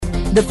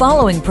The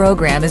following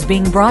program is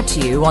being brought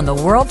to you on the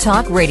World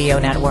Talk Radio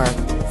Network.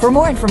 For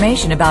more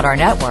information about our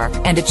network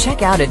and to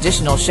check out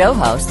additional show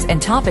hosts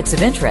and topics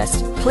of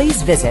interest,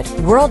 please visit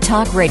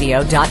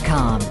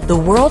worldtalkradio.com. The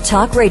World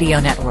Talk Radio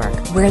Network,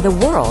 where the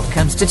world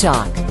comes to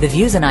talk. The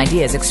views and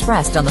ideas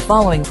expressed on the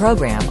following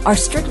program are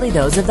strictly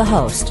those of the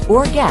host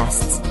or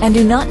guests and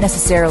do not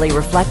necessarily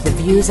reflect the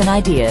views and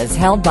ideas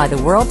held by the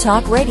World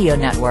Talk Radio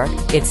Network,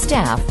 its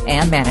staff,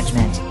 and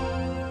management.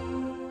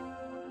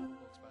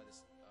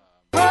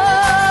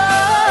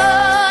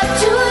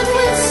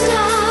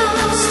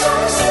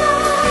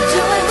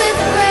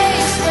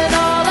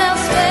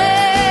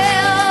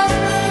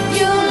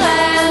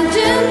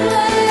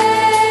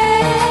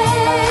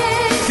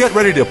 Get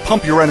ready to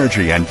pump your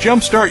energy and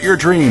jumpstart your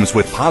dreams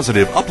with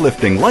positive,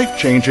 uplifting,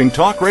 life-changing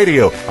talk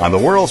radio on the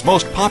world's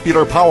most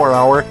popular power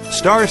hour,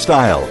 Star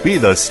Style. Be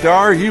the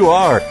star you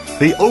are.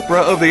 The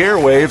Oprah of the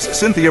airwaves,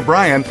 Cynthia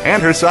Bryan,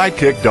 and her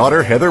sidekick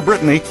daughter, Heather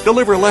Brittany,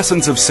 deliver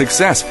lessons of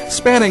success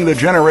spanning the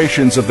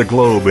generations of the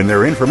globe in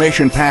their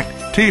information-packed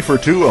Tea for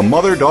Two, a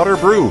Mother-Daughter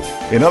Brew.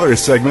 In other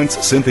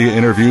segments, Cynthia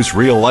interviews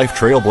real-life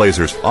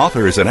trailblazers,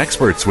 authors, and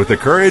experts with the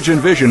courage and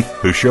vision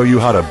who show you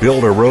how to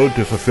build a road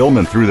to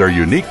fulfillment through their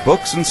unique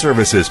books and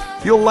services.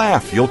 You'll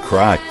laugh, you'll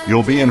cry,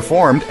 you'll be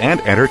informed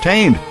and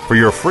entertained. For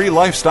your free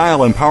lifestyle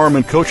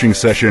empowerment coaching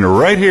session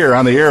right here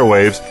on the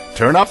airwaves,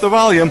 turn up the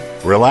volume,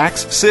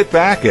 relax, sit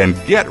back, and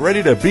get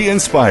ready to be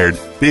inspired.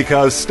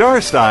 Because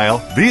Star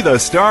Style, Be the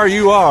Star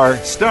You Are,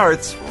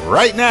 starts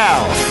right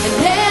now.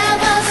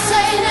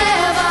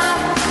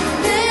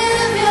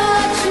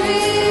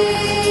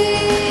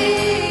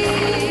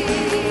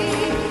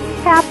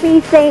 Happy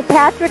St.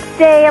 Patrick's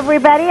Day,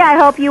 everybody. I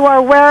hope you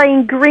are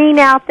wearing green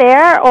out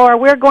there, or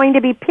we're going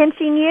to be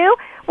pinching you.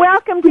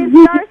 Welcome to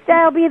Star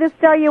Style, Be the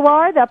Star You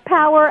Are, the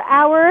Power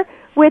Hour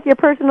with your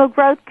personal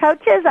growth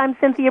coaches. I'm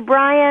Cynthia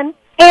Bryan.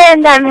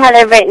 And I'm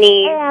Heather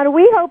Brittany. And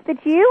we hope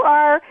that you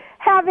are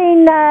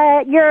having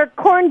your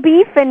corned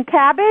beef and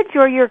cabbage,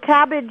 or your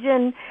cabbage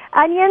and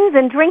onions,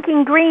 and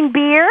drinking green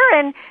beer,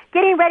 and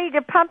getting ready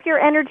to pump your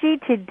energy.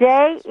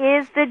 Today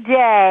is the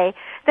day.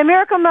 The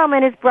Miracle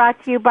Moment is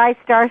brought to you by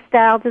Star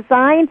Style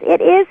Designs. It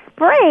is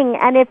spring,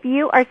 and if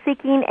you are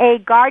seeking a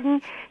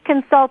garden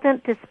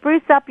consultant to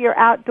spruce up your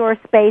outdoor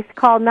space,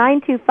 call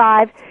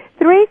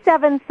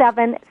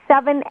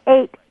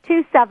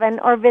 925-377-7827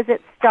 or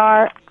visit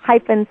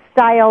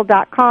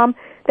star-style.com.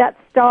 That's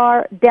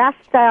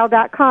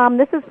star-style.com.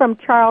 This is from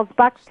Charles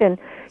Buxton.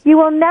 You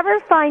will never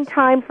find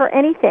time for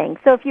anything.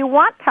 So if you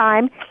want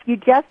time, you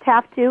just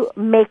have to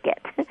make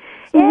it.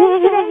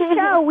 In today's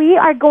show, we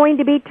are going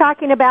to be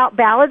talking about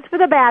Ballads for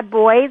the Bad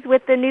Boys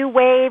with the new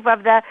wave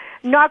of the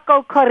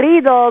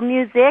narcocorrido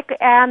music,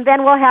 and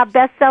then we'll have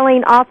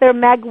best-selling author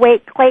Meg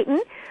Waite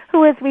Clayton,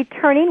 who is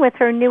returning with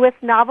her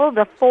newest novel,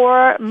 The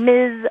Four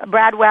Ms.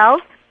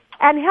 Bradwells,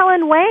 and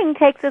Helen Wang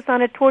takes us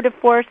on a tour de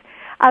force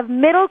of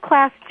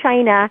middle-class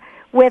China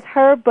with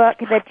her book,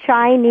 The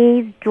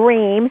Chinese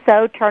Dream.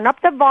 So turn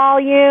up the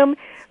volume,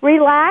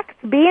 relax,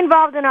 be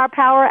involved in our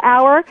Power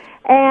Hour,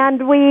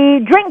 and we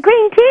drink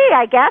green tea,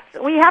 I guess.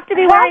 We have to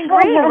be wearing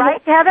green,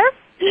 right, Heather?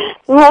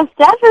 Most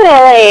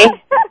definitely.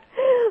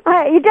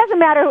 It doesn't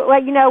matter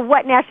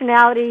what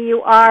nationality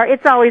you are.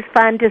 It's always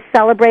fun to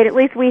celebrate. At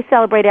least we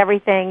celebrate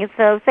everything.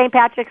 So St.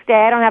 Patrick's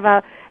Day, I don't have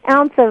an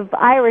ounce of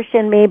Irish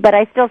in me, but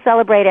I still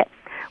celebrate it.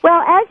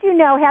 Well, as you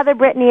know, Heather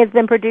Brittany has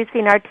been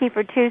producing our Tea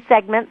for Two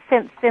segment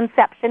since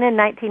inception in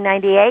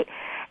 1998.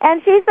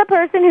 And she's the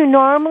person who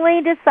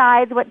normally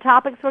decides what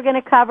topics we're going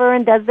to cover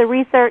and does the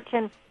research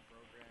and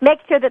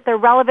makes sure that they're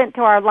relevant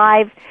to our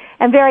lives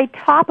and very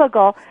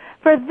topical.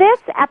 For this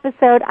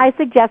episode, I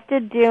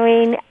suggested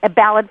doing a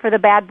Ballad for the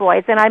Bad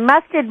Boys. And I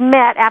must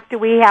admit, after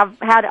we have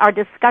had our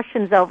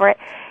discussions over it,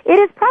 it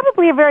is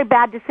probably a very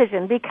bad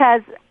decision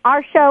because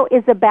our show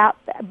is about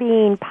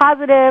being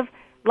positive,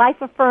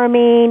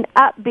 life-affirming,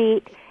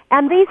 upbeat,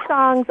 and these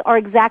songs are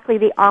exactly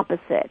the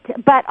opposite.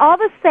 But all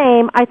the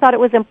same, I thought it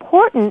was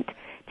important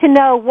to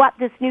know what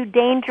this new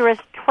dangerous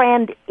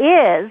trend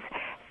is.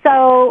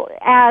 So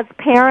as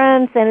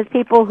parents and as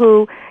people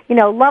who,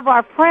 love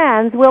our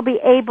friends, we'll be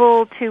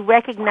able to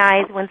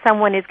recognize when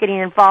someone is getting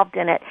involved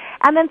in it.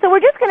 And then so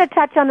we're just going to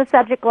touch on the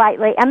subject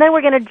lightly, and then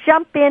we're going to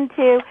jump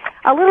into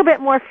a little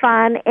bit more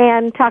fun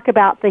and talk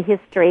about the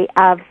history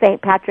of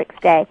St. Patrick's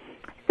Day.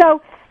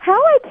 So how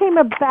I came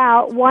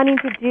about wanting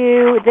to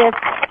do this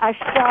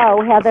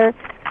show, Heather,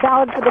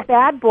 Ballad for the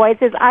Bad Boys,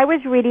 is I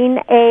was reading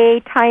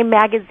a Time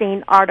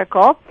magazine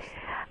article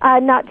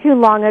not too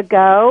long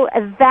ago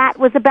that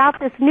was about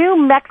this new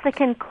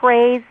Mexican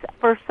craze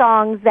for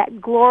songs that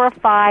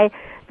glorify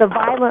the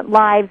violent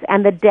lives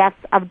and the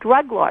deaths of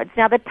drug lords.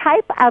 Now, the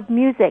type of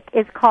music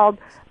is called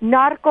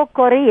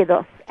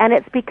narcocorridos, and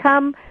it's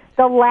become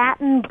the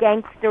Latin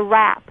gangsta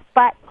rap,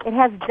 but it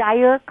has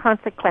dire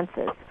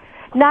consequences,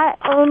 not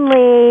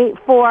only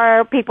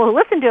for people who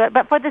listen to it,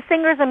 but for the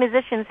singers and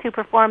musicians who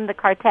perform the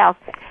cartels.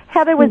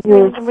 Heather was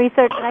doing some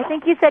research, and I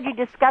think you said you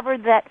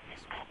discovered that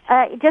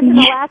just in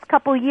the last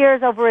couple of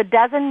years, over a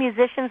dozen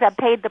musicians have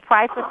paid the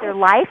price with their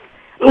life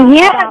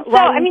Yeah, so,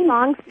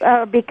 songs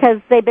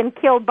because they've been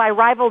killed by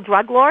rival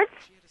drug lords?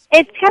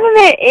 It's kind of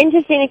an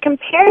interesting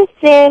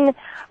comparison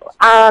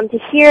to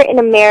here in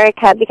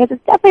America, because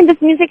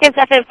this music is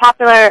definitely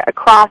popular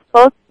across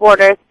both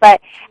borders, but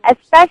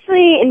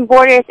especially in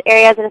borders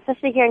areas, and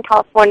especially here in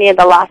California,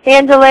 the Los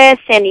Angeles,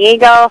 San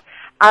Diego,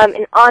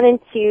 and on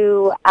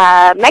into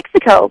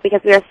Mexico,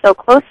 because we are so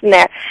close from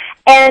there.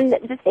 And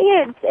the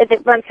thing is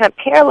that runs kind of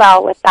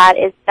parallel with that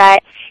is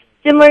that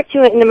similar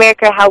to in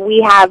America how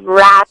we have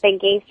rap and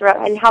gangster rap,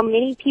 and how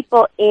many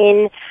people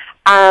in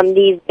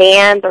these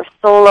bands or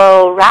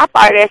solo rap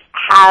artists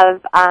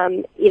have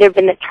either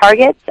been the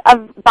targets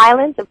of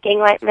violence, of gang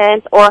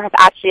violence, or have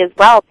actually as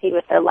well paid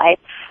with their life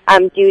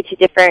due to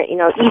different,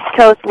 East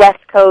Coast,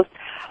 West Coast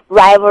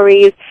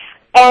rivalries.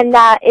 And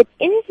it's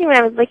interesting when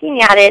I was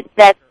looking at it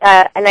that,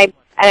 and I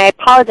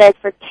apologize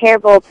for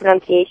terrible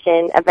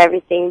pronunciation of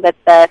everything, but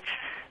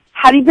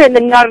how do you put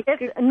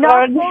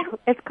it?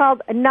 It's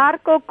called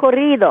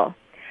narcocorrido.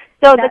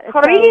 So the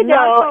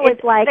corrido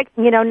is like,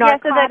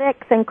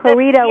 narcotics, and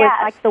corrido is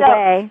like the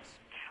way.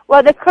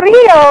 Well, the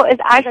corrido is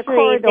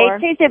actually, they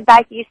changed it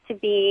back, used to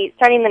be,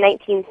 starting in the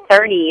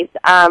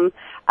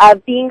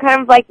 1930s, being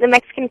kind of like the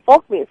Mexican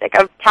folk music,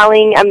 of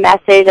telling a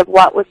message of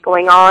what was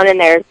going on in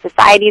their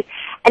societies.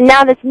 And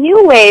now this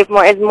new wave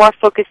is more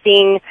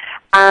focusing,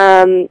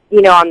 on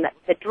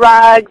the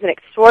drugs and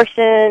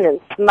extortion and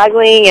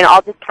smuggling and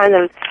all this kind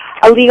of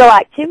illegal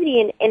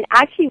activity. And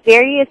actually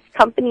various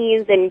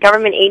companies and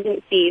government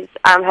agencies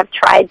have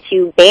tried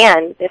to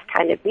ban this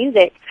kind of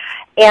music.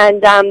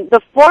 And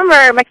the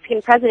former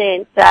Mexican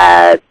president,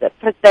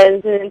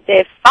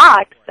 Presidente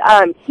Fox,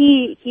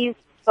 he's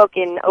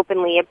spoken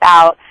openly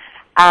about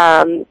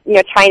trying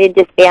to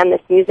disband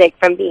this music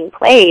from being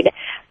played,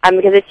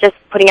 because it's just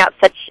putting out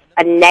such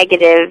a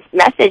negative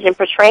message and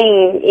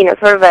portraying,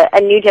 sort of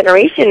a new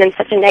generation in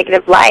such a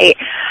negative light.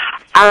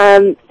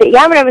 But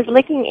yeah, when I was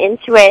looking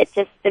into it,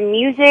 just the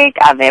music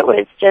of it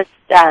was just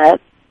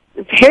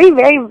very,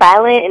 very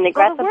violent and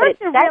aggressive. Well,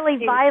 the words are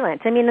really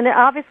violent. I mean, and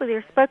obviously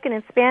they're spoken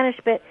in Spanish,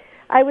 but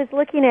I was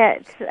looking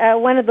at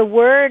one of the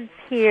words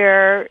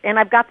here, and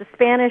I've got the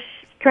Spanish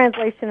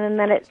translation and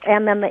then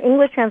the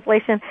English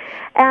translation,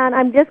 and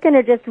I'm just going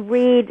to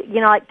read,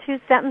 like 2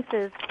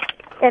 sentences,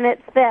 and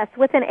it's this: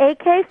 with an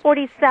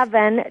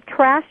AK-47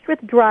 trashed with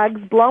drugs,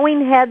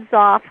 blowing heads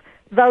off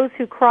those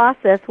who cross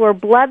us. We're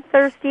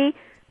bloodthirsty,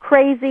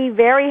 crazy,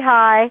 very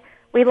high.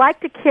 We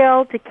like to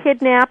kill, to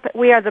kidnap.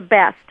 We are the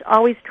best,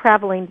 always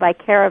traveling by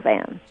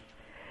caravans.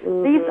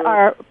 Mm-hmm. These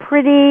are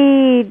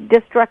pretty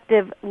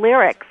destructive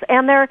lyrics,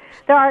 and there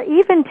are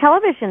even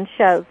television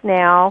shows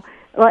now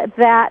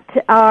that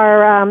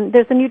are,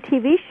 there's a new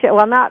TV show,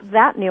 well, not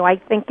that new, I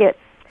think it's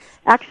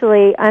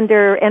actually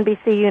under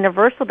NBC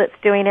Universal that's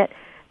doing it,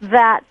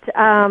 that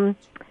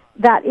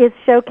is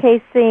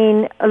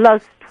showcasing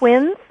Los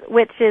Twins,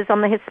 which is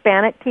on the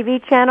Hispanic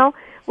TV channel,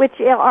 which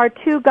are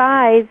 2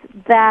 guys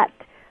that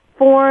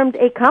formed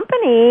a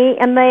company,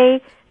 and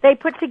they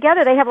put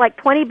together, they have like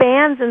 20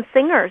 bands and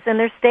singers, and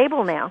they're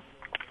stable now.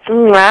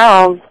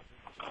 Wow.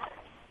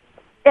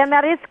 And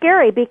that is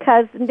scary,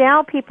 because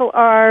now people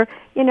are,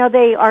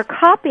 they are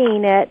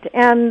copying it,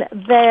 and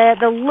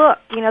the look,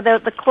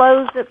 the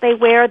clothes that they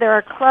wear. There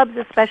are clubs,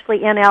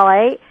 especially in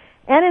LA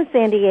and in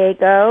San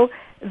Diego,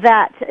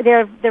 that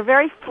they're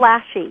very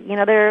flashy.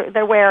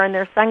 They're wearing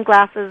their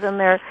sunglasses and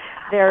their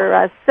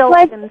silk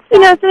and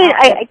stuff.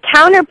 A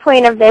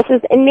counterpoint of this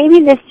is, and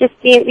maybe this just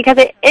seems, because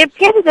it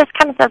appears that this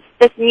kind of stuff,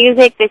 this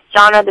music, this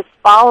genre, this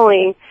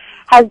following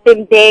has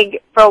been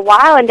big for a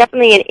while and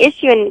definitely an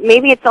issue, and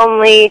maybe it's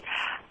only,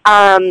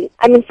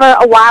 for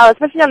a while,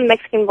 especially on the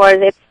Mexican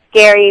border, it's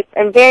scary.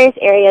 In various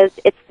areas,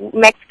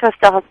 Mexico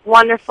still has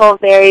wonderful,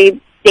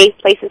 very safe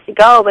places to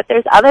go, but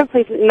there's other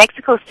places,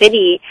 Mexico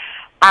City,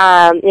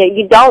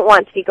 you don't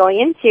want to be going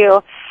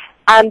into.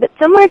 But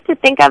similar to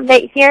think of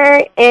that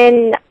here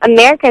in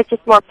America, it's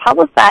just more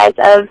publicized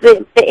of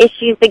the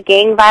issues, the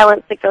gang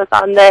violence that goes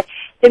on, the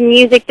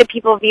music that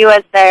people view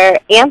as their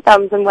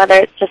anthems, and whether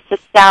it's just to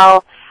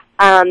sell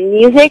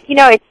music,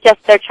 it's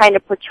just they're trying to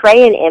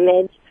portray an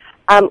image.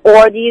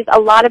 Or a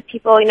lot of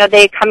people,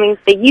 they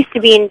used to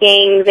be in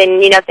gangs,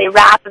 and, they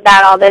rap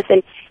about all this,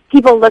 and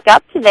people look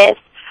up to this.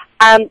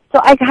 So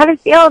I kind of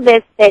feel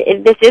that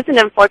this is an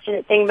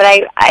unfortunate thing, but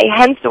I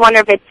hence to wonder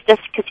if it's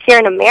just because here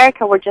in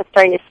America we're just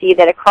starting to see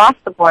that across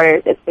the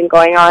borders it's been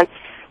going on.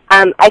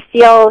 I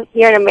feel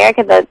here in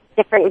America the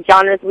different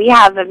genres we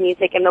have of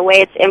music and the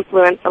way it's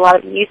influenced a lot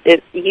of youth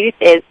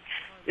is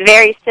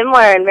very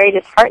similar and very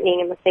disheartening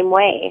in the same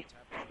way.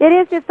 It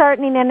is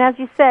disheartening, and as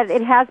you said,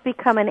 it has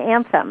become an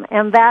anthem,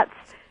 and that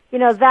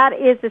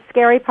is the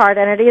scary part,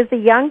 and it is the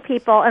young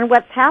people, and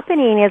what's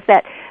happening is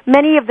that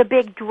many of the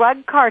big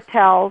drug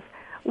cartels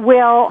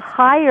will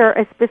hire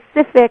a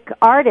specific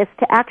artist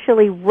to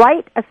actually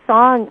write a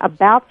song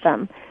about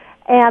them,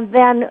 and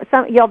then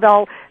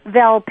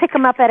they'll pick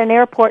them up at an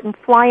airport and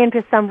fly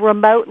into some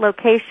remote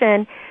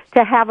location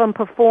to have them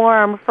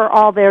perform for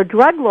all their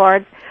drug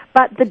lords.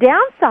 But the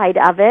downside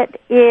of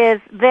it is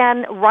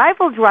then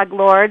rival drug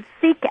lords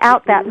seek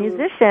out that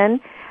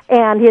musician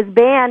and his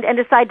band and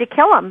decide to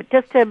kill him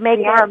just to make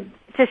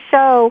to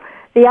show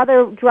the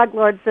other drug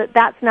lords that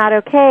that's not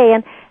okay.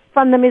 And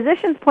from the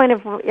musician's point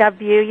of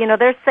view, you know,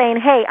 they're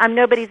saying, hey, I'm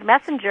nobody's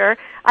messenger.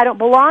 I don't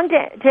belong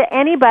to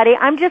anybody.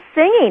 I'm just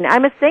singing.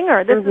 I'm a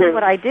singer. This is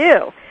what I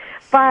do.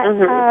 But,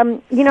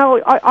 you know,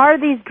 are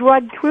these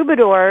drug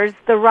troubadours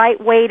the right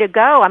way to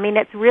go? I mean,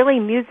 it's really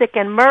music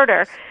and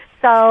murder,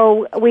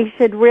 so we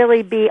should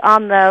really be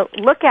on the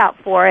lookout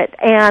for it.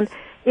 And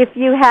if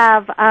you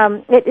have,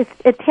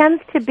 it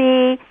tends to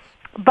be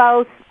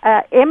both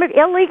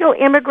illegal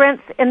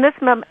immigrants in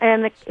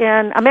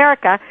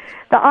America.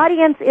 The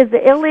audience is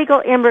the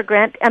illegal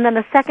immigrant, and then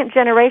the second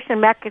generation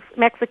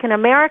Mexican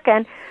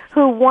American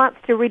who wants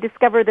to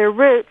rediscover their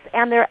roots,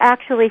 and they're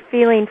actually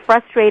feeling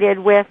frustrated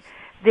with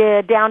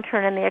the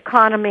downturn in the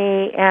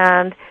economy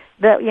and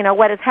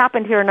what has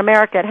happened here in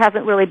America. It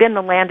hasn't really been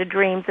the land of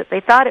dreams that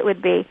they thought it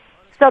would be.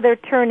 So they're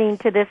turning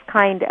to this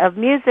kind of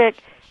music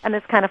and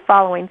this kind of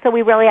following. So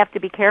we really have to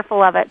be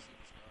careful of it.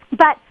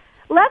 But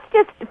let's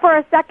just, for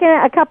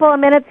a couple of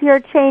minutes here,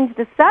 change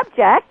the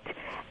subject.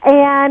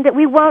 And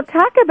we won't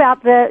talk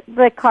about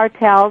the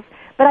cartels,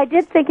 but I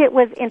did think it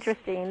was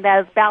interesting,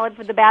 those Ballads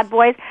with the Bad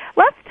Boys.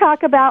 Let's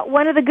talk about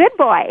one of the good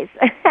boys.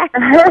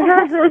 And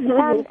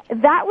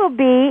that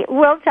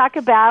we'll talk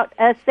about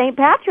St.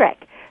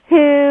 Patrick,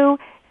 who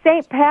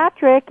St.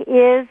 Patrick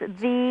is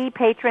the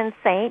patron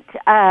saint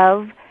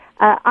of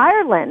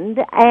Ireland.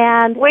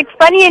 And which,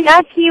 funny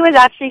enough, he was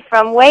actually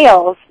from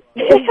Wales.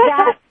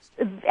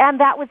 And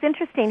that was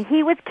interesting.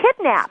 He was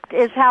kidnapped,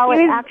 is how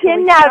it actually He was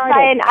kidnapped started.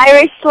 by an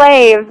Irish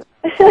slave.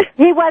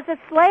 He was a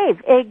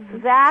slave,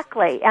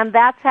 exactly. And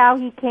that's how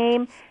he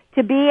came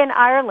to be in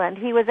Ireland.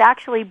 He was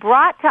actually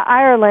brought to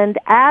Ireland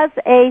as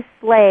a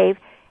slave.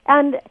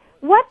 And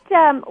what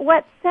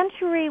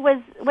century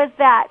was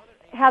that,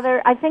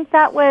 Heather? I think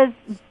that was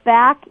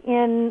back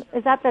in,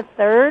 is that the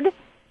third?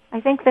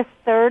 I think the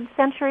 3rd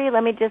century.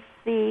 Let me just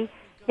see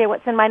here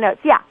what's in my notes.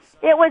 Yeah.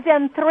 It was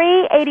in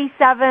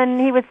 387,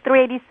 he was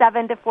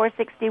 387 to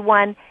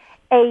 461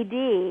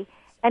 A.D.,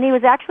 and he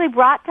was actually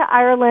brought to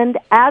Ireland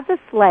as a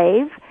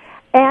slave,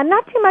 and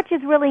not too much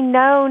is really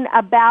known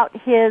about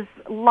his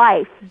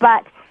life,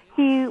 but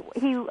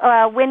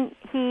when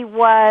he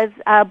was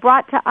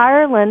brought to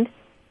Ireland,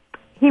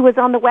 he was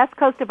on the west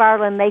coast of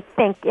Ireland, they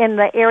think, in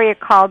the area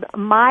called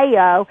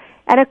Mayo,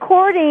 and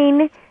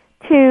according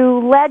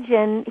to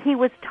legend, he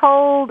was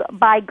told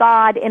by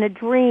God in a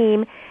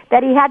dream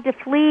that he had to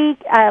flee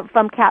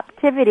from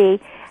captivity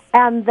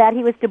and that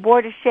he was to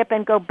board a ship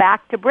and go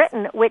back to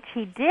Britain, which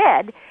he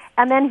did.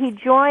 And then he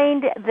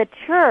joined the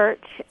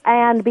church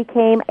and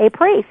became a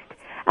priest.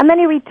 And then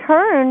he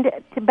returned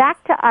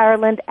back to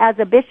Ireland as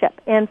a bishop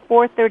in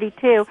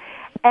 432.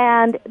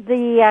 And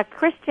the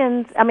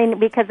Christians, I mean,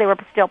 because they were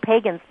still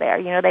pagans there,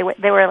 you know,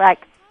 they were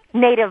like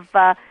native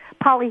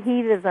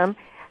polytheism.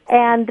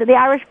 And the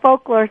Irish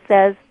folklore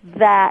says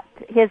that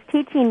his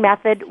teaching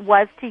method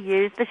was to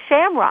use the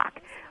shamrock,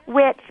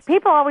 which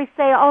people always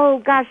say, oh,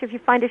 gosh, if you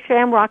find a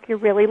shamrock, you're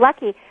really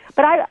lucky.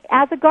 But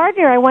as a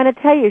gardener, I want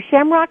to tell you,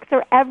 shamrocks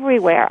are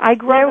everywhere. I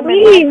grow them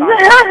in my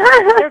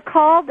garden. They're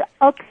called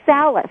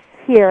oxalis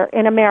here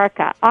in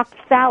America,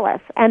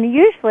 oxalis. And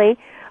usually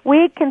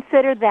we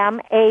consider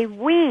them a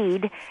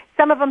weed.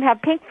 Some of them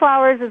have pink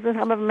flowers and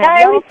some of them have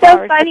yellow flowers. That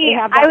was so funny.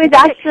 I was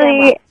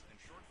actually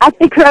at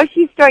the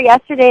grocery store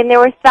yesterday, and they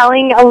were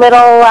selling a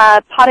little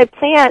potted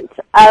plant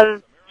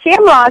of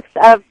shamrocks,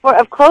 of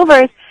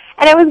clovers,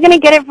 and I was going to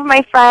get it for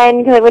my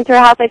friend because I went to her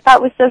house. I thought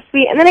it was so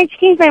sweet, and then I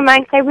changed my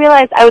mind because I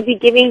realized I would be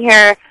giving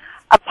her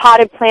a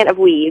potted plant of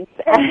weeds.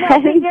 No,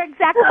 you're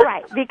exactly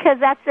right, because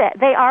that's it.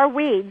 They are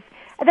weeds.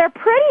 They're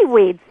pretty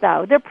weeds,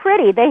 though. They're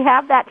pretty. They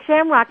have that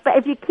shamrock, but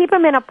if you keep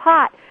them in a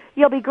pot,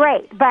 you'll be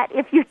great. But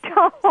if you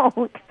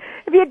don't,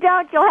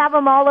 you'll have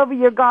them all over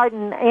your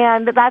garden,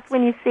 and that's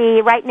when you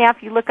see, right now,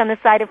 if you look on the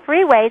side of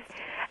freeways,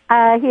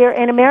 here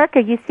in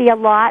America, you see a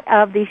lot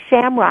of these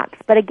shamrocks,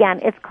 but again,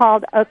 it's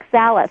called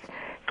oxalis.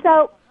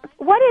 So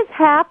what has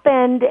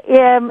happened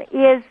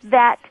is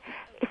that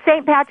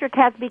St. Patrick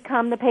has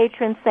become the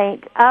patron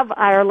saint of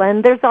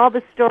Ireland. There's all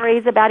the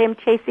stories about him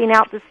chasing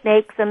out the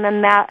snakes, and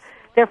then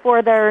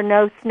therefore there are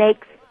no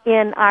snakes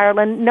in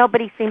Ireland.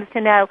 Nobody seems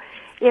to know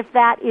if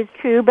that is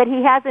true, but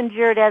he has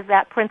endured as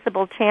that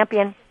principal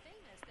champion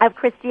of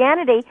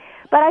Christianity.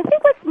 But I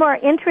think what's more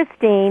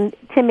interesting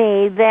to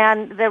me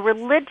than the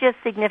religious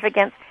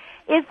significance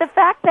is the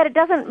fact that it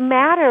doesn't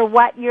matter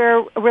what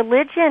your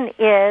religion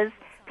is.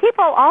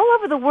 People all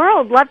over the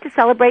world love to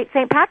celebrate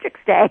St.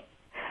 Patrick's Day.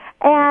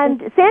 And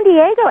San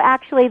Diego,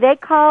 actually, they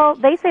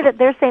say that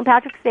their St.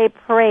 Patrick's Day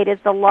parade is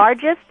the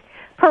largest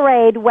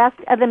parade west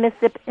of the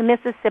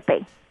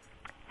Mississippi.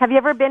 Have you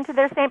ever been to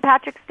their St.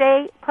 Patrick's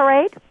Day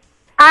parade?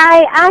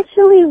 I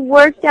actually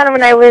worked down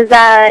when I was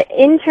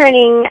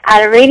interning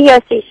at a radio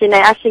station. I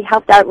actually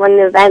helped out one of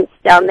the events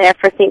down there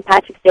for St.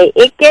 Patrick's Day.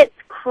 It gets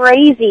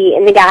crazy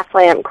in the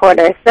Gaslamp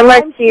Quarter,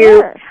 similar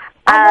to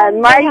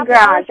Mardi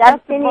Gras. San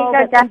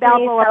Diego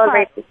definitely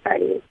celebrates these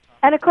parties.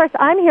 And, of course,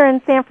 I'm here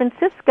in San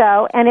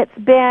Francisco, and it's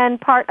been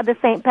part of the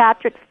St.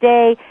 Patrick's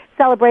Day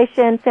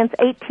celebration since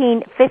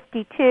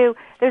 1852.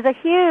 There's a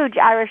huge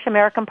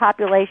Irish-American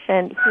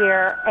population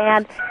here,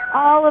 and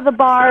all of the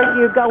bars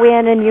you go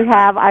in and you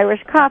have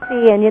Irish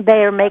coffee, and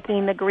they are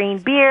making the green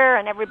beer,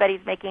 and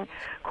everybody's making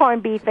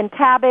corned beef and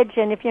cabbage,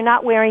 and if you're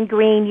not wearing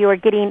green, you are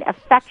getting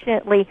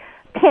affectionately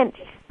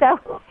pinched. So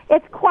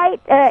it's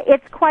quite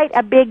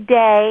a big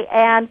day,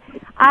 and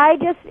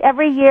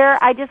every year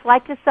I just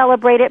like to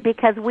celebrate it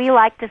because we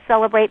like to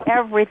celebrate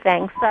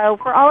everything. So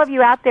for all of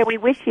you out there, we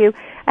wish you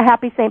a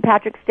happy St.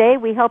 Patrick's Day.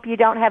 We hope you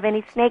don't have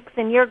any snakes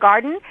in your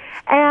garden,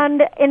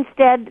 and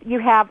instead you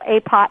have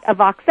a pot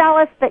of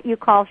oxalis that you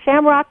call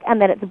shamrock,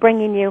 and that it's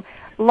bringing you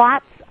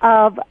lots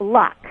of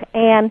luck.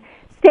 And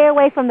stay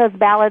away from those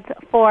ballads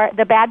for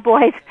the bad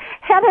boys.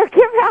 Heather,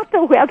 give out the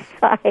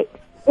website.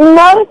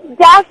 Most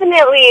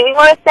definitely. We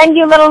want to send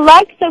you a little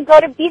luck, so go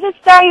to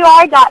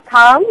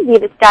BeTheStarYouAre.com,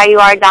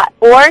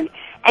 BeTheStarYouAre.org,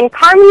 and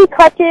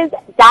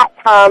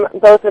CarmenClutches.com,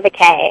 both with a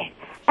K.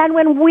 And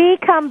when we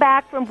come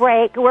back from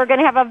break, we're going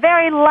to have a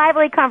very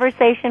lively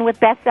conversation with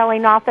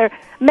best-selling author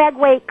Meg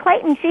Waite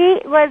Clayton. She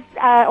was,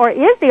 or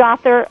is the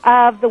author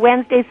of The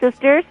Wednesday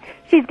Sisters.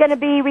 She's going to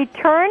be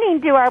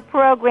returning to our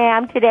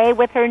program today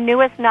with her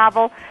newest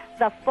novel,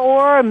 The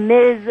Four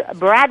Ms.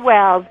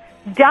 Bradwells.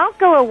 Don't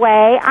go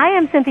away. I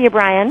am Cynthia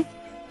Bryan.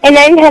 And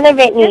I'm Heather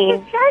Brittany.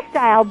 This is Star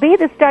Style. Be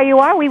the Star You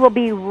Are. We will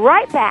be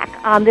right back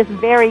on this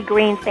very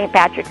green St.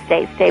 Patrick's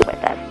Day. Stay with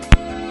us.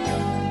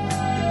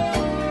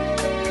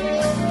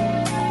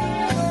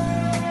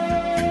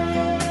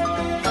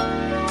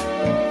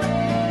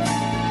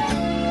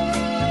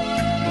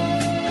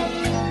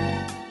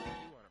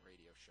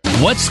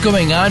 What's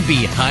going on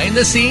behind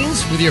the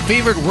scenes with your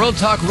favorite World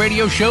Talk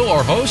Radio show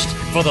or host?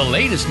 For the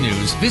latest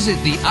news,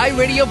 visit the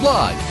iRadio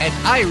blog at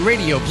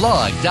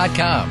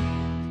iradioblog.com.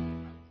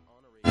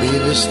 Be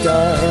the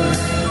star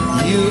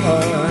you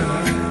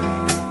are.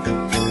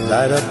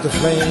 Light up the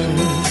flame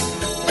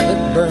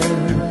that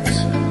burns.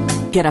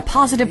 Get a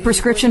positive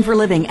prescription for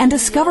living and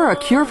discover a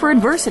cure for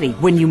adversity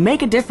when you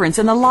make a difference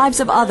in the lives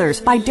of others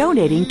by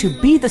donating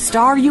to Be the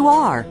Star You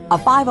Are, a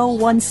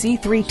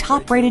 501c3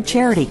 top-rated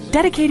charity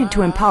dedicated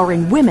to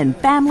empowering women,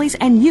 families,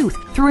 and youth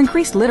through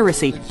increased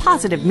literacy,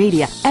 positive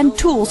media, and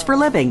tools for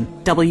living.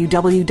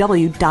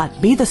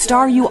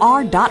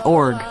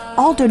 www.BeTheStarYouAre.org.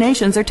 All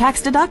donations are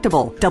tax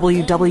deductible.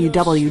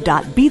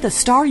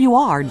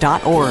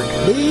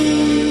 www.BeTheStarYouAre.org.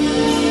 Be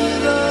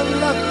the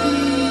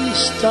lucky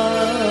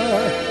star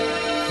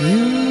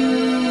you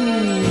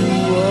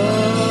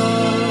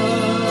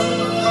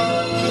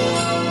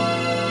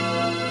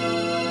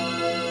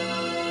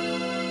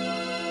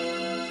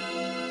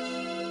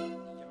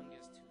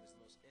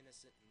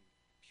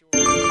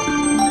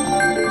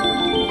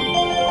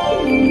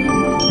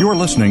You're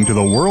listening to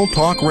the World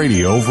Talk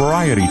Radio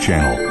Variety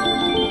Channel.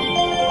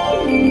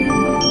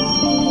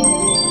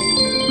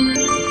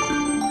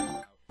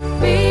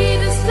 Be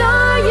the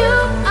star you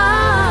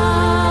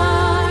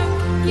are.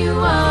 You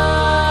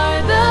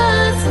are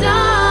the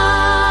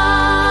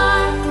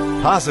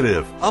star.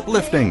 Positive,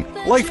 uplifting,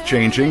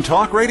 life-changing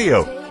talk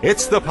radio.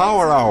 It's the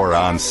Power Hour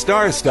on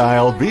Star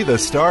Style. Be the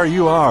Star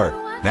You Are.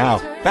 Now,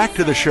 back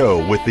to the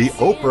show with the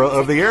Oprah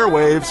of the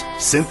airwaves,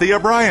 Cynthia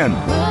Bryan.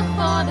 Look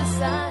for the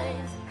signs.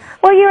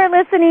 Well, you are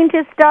listening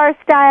to Star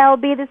Style,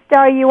 Be the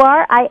Star You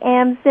Are. I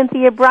am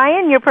Cynthia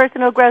Bryan, your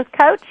personal growth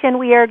coach, and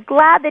we are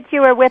glad that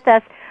you are with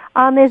us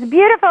on this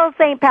beautiful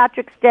St.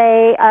 Patrick's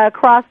Day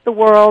across the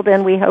world,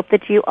 and we hope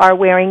that you are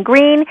wearing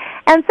green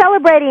and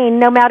celebrating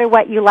no matter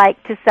what you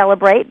like to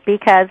celebrate,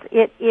 because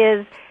it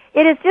is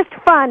just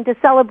fun to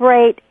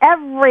celebrate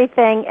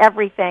everything.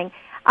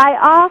 I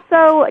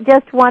also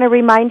just want to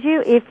remind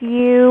you, if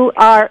you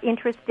are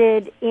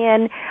interested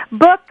in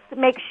books,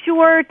 make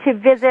sure to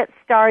visit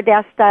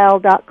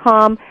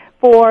star-style.com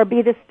for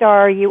Be the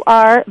Star You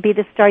Are, Be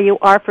the Star You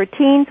Are for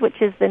Teens,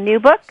 which is the new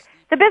book,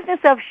 The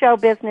Business of Show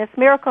Business,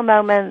 Miracle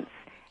Moments,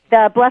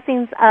 The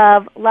Blessings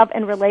of Love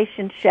and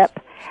Relationship,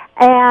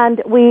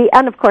 and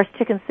of course,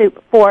 Chicken Soup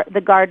for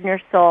the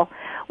Gardener's Soul.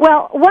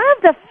 Well, one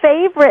of the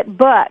favorite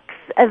books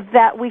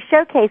that we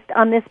showcased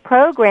on this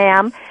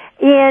program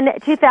in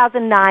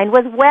 2009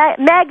 was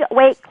Meg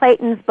Waite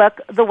Clayton's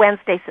book, The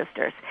Wednesday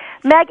Sisters.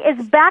 Meg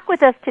is back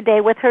with us today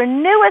with her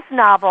newest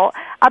novel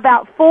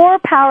about four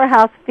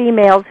powerhouse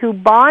females who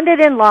bonded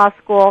in law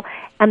school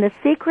and the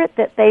secret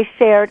that they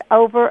shared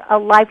over a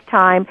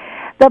lifetime.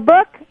 The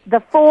book, The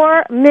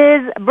Four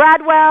Ms.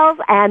 Bradwells,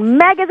 and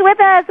Meg is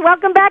with us.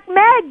 Welcome back,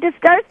 Meg, to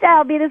Star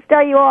Style, Be the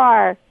Star You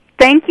Are.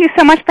 Thank you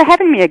so much for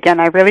having me again.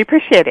 I really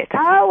appreciate it.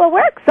 Oh, well,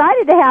 we're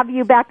excited to have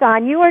you back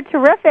on. You are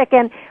terrific,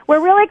 and we're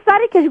really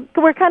excited because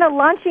we're kind of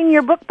launching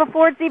your book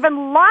before it's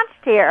even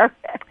launched here.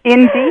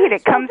 Indeed,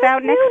 it comes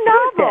out next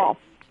novel,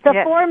 Tuesday.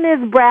 The Four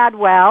Ms.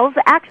 Bradwells,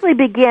 actually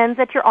begins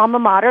at your alma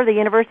mater, the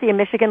University of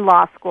Michigan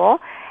Law School,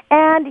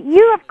 and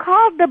you have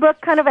called the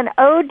book kind of an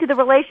ode to the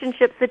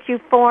relationships that you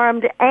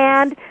formed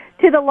and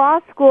to the law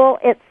school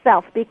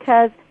itself,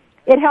 because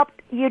it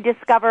helped you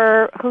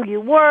discover who you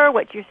were,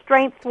 what your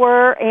strengths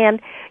were,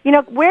 and,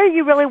 where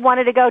you really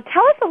wanted to go.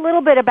 Tell us a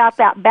little bit about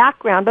that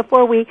background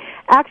before we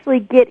actually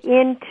get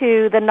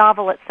into the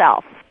novel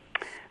itself.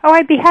 Oh,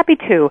 I'd be happy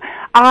to.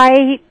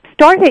 I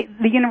started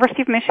at the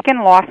University of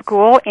Michigan Law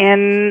School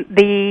in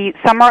the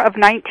summer of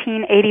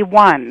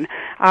 1981.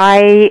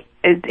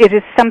 It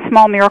is some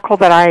small miracle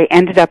that I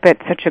ended up at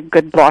such a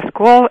good law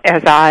school,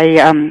 as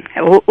I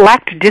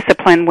lacked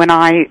discipline when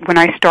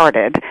I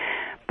started.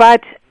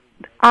 But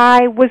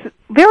I was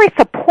very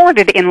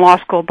supported in law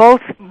school,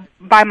 both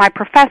by my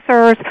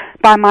professors,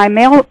 by my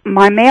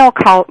male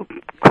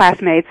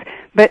classmates,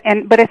 but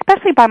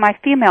especially by my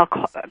female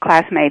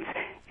classmates.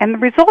 And the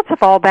results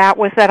of all that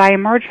was that I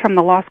emerged from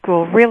the law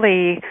school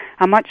really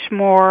a much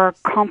more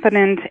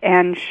confident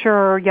and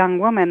sure young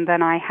woman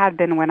than I had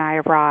been when I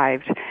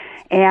arrived.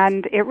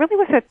 And it really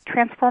was a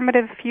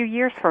transformative few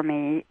years for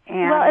me.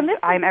 And this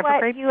I'm is ever what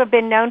grateful. you have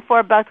been known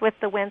for, both with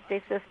the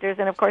Wednesday Sisters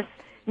and, of course,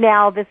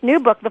 now this new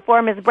book, The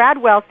Four Ms.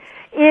 Bradwells,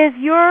 is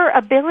your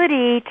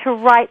ability to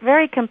write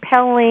very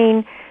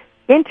compelling,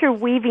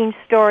 interweaving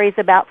stories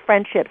about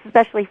friendships,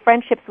 especially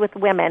friendships with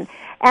women.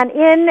 And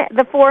in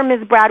The Four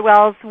Ms.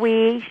 Bradwells,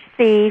 we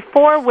see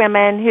four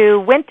women who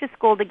went to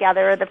school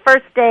together. The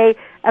first day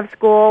of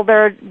school,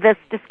 there's this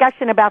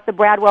discussion about the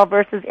Bradwell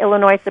versus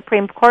Illinois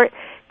Supreme Court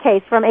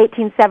case from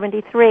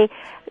 1873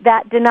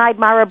 that denied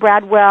Myra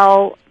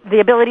Bradwell the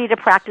ability to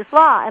practice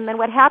law. And then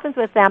what happens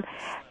with them?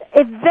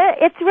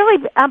 It's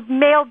really a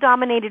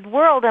male-dominated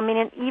world,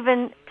 and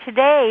even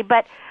today,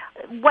 but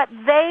what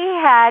they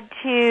had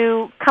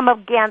to come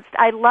against,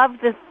 I love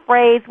this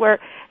phrase where,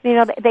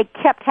 they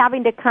kept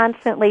having to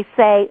constantly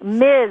say,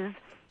 Ms.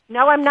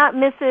 No, I'm not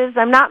Mrs.,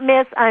 I'm not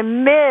Miss,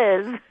 I'm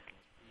Ms.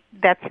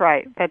 That's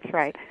right.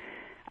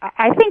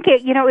 I think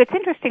it's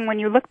interesting when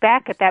you look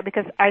back at that,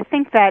 because I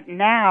think that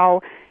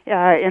now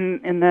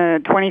in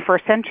the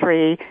 21st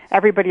century,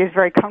 everybody is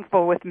very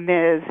comfortable with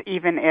Ms.,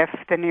 even if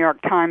the New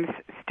York Times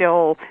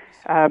still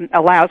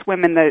allows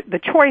women the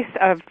choice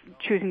of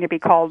choosing to be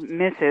called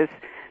Mrs.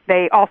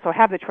 They also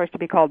have the choice to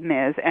be called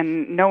Ms.,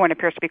 and no one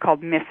appears to be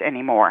called Miss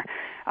anymore.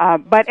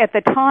 But at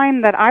the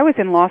time that I was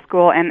in law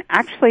school, and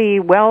actually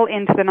well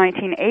into the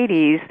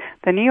 1980s,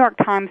 the New York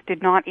Times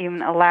did not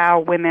even allow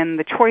women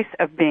the choice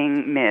of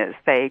being Ms.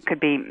 They could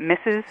be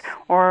Mrs.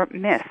 or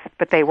Miss,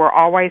 but they were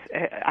always,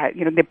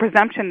 the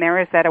presumption there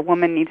is that a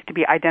woman needs to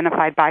be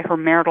identified by her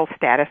marital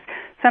status,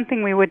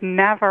 something we would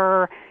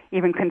never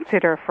even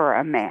consider for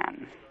a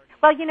man.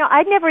 Well,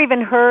 I'd never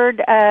even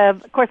heard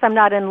of course, I'm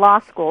not in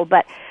law school,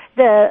 but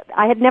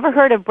I had never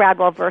heard of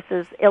Bradwell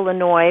versus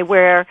Illinois,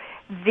 where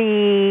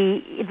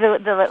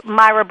the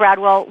Myra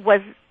Bradwell was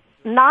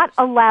not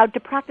allowed to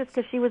practice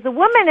because she was a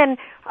woman, and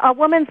a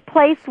woman's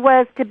place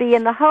was to be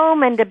in the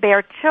home and to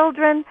bear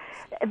children.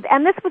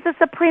 And this was a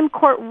Supreme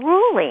Court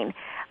ruling.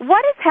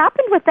 What has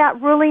happened with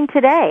that ruling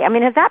today?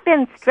 Has that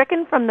been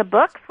stricken from the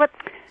books?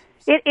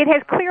 It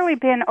has clearly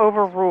been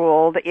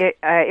overruled,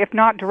 if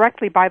not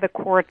directly by the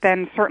court,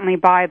 then certainly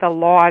by the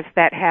laws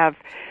that have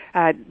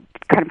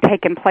kind of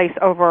taken place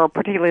over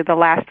particularly the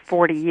last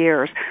 40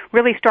 years,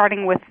 really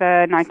starting with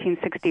the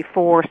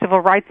 1964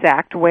 Civil Rights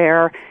Act,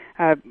 where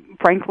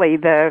frankly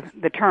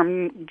the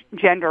term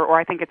gender, or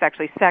I think it's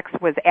actually sex,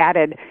 was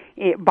added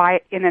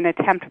in an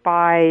attempt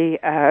by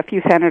a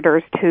few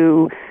senators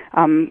to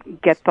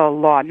get the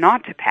law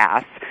not to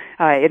pass.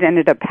 It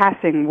ended up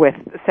passing with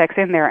sex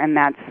in there, and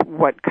that's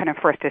what kind of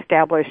first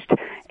established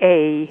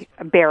a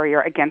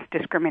barrier against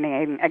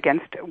discriminating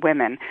against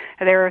women.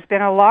 There has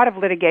been a lot of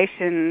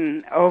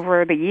litigation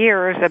over the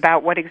years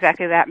about what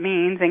exactly that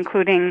means,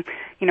 including,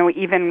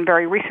 even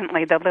very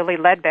recently the Lilly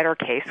Ledbetter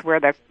case, where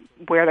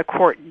the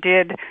court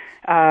did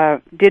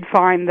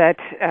find that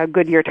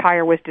Goodyear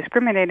Tire was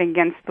discriminating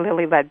against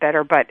Lilly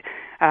Ledbetter, but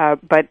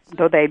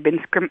though they'd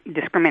been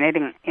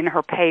discriminating in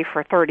her pay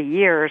for 30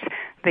 years,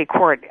 the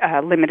court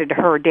limited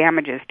her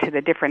damages to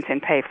the difference in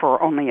pay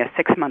for only a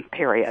 6-month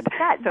period.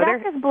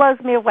 That just blows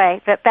me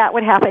away that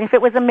would happen. If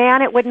it was a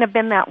man, it wouldn't have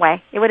been that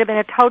way. It would have been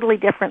a totally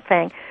different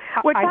thing.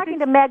 We're talking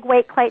to Meg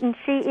Waite Clayton.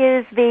 She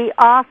is the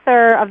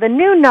author of the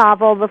new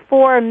novel, The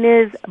Four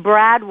Ms.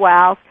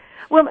 Bradwells.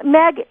 Well,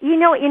 Meg,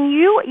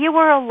 you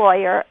were a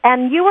lawyer,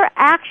 and you were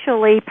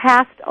actually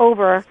passed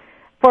over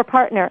for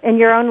partner in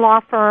your own law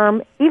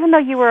firm, even though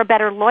you were a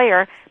better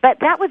lawyer, but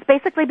that was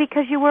basically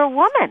because you were a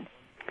woman.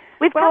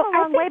 We've come a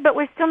long way, but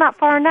we're still not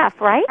far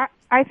enough, right?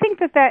 I think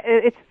that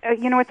it's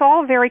it's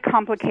all very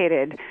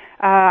complicated.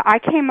 I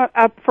came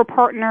up for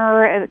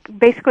partner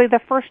basically the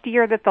first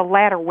year that the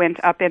ladder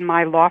went up in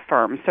my law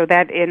firm, so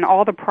that in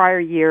all the prior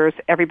years,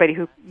 everybody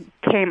who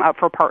came up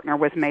for partner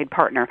was made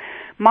partner.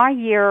 My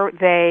year,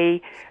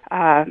 it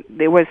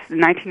was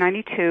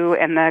 1992,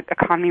 and the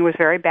economy was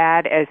very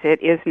bad, as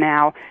it is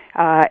now,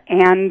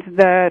 and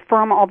the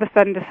firm all of a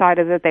sudden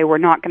decided that they were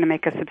not going to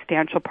make a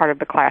substantial part of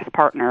the class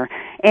partner.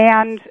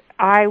 And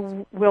I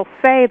will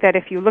say that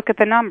if you look at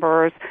the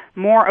numbers,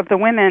 more of the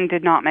women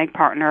did not make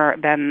partner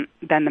than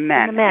the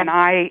men. And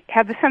I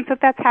have the sense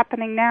that that's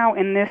happening now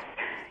in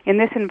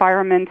this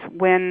environment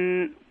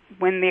when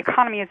when the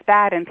economy is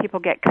bad and people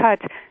get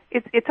cut,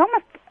 it's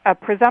almost a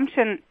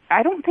presumption.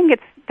 I don't think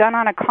it's done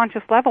on a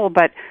conscious level,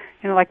 but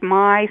like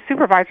my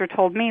supervisor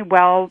told me,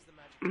 well,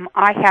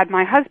 I had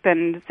my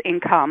husband's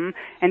income,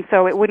 and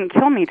so it wouldn't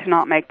kill me to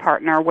not make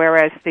partner,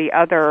 whereas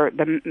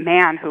the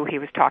man who he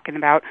was talking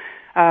about,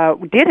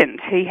 didn't.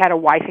 He had a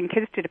wife and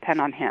kids to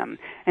depend on him.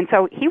 And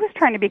so he was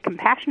trying to be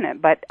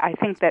compassionate, but I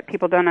think that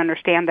people don't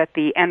understand that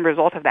the end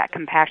result of that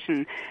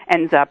compassion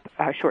ends up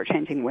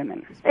shortchanging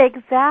women.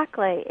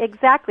 Exactly.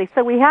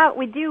 So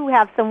we do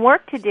have some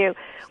work to do.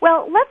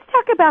 Well, let's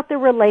talk about the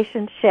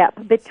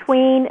relationship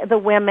between the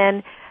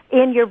women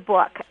in your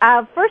book.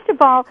 First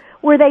of all,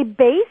 were they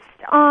based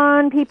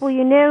on people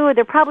you knew? Or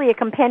they're probably a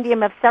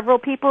compendium of several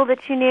people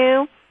that you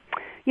knew?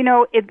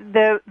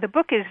 The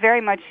book is very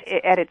much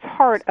at its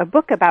heart a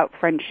book about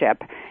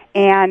friendship,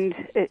 and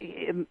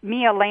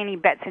Mia, Lainey,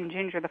 Bets, and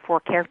Ginger, the four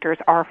characters,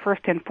 are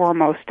first and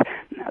foremost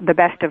the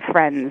best of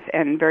friends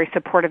and very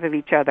supportive of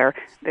each other.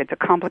 It's a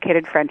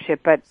complicated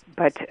friendship, but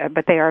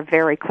they are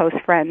very close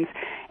friends,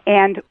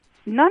 and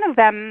none of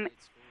them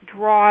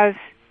draws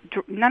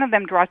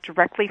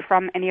directly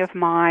from any of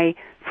my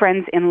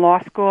friends in law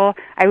school.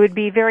 I would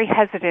be very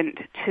hesitant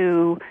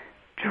to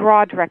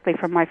draw directly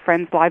from my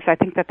friends' lives. I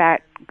think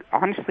that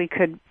honestly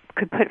could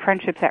put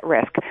friendships at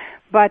risk.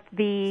 But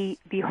the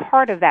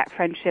heart of that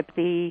friendship,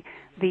 the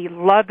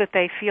love that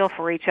they feel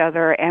for each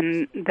other,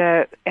 and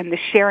the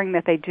sharing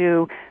that they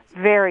do,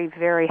 very,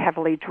 very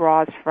heavily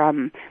draws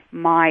from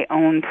my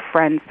own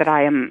friends that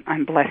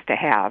I'm blessed to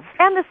have.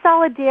 And the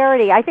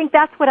solidarity. I think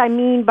that's what I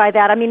mean by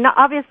that. I mean,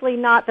 obviously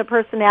not the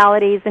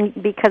personalities, and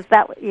because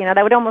that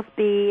would almost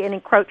be an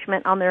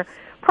encroachment on their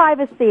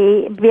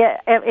privacy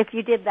if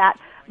you did that.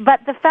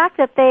 But the fact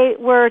that they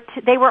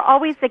were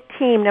always a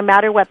team, no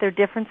matter what their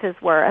differences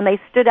were, and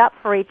they stood up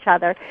for each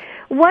other.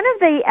 One of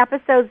the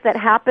episodes that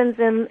happens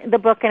in the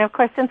book, and of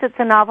course, since it's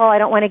a novel, I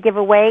don't want to give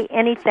away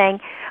anything,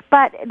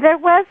 but there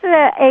was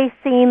a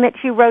scene that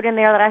you wrote in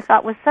there that I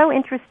thought was so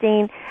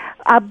interesting.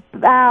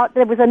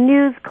 There was a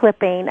news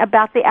clipping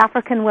about the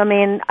African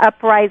women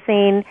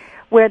uprising,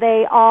 where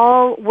they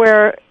all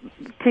were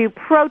to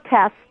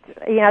protest,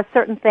 a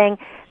certain thing.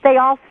 They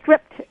all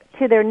stripped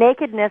to their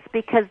nakedness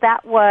because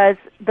that was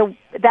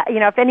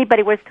if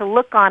anybody was to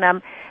look on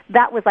them,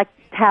 that was like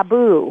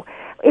taboo.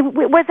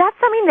 Was that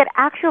something that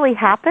actually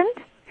happened?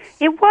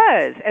 It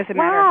was, as a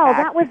matter of fact.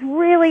 Wow, that was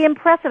really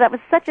impressive. That was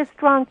such a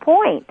strong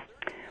point.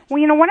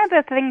 Well, one of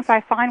the things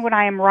I find when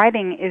I am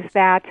writing is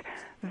that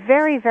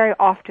very, very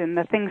often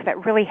the things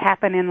that really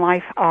happen in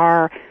life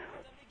are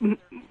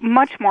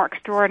much more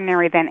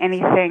extraordinary than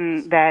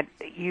anything that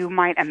you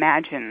might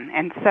imagine.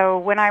 And so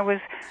when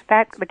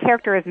the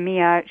character is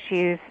Mia,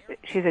 she's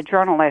a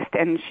journalist,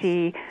 and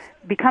she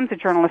becomes a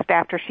journalist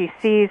after she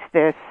sees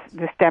this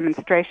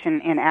demonstration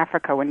in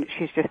Africa when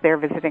she's just there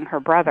visiting her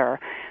brother.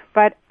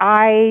 But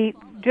I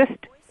just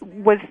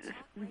was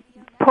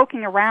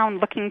poking around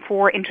looking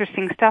for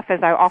interesting stuff,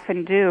 as I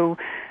often do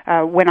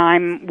when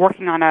I'm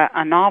working on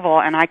a novel,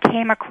 and I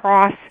came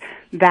across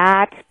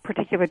that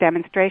particular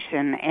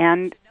demonstration,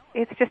 and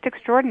it's just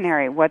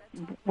extraordinary what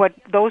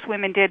those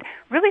women did,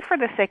 really for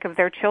the sake of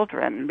their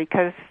children,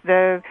 because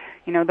the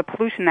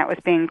pollution that was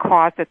being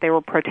caused that they were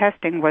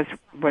protesting was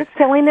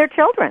killing their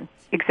children.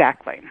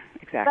 Exactly.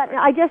 But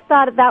I just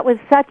thought that was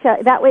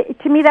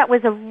to me that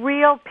was a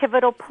real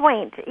pivotal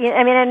point.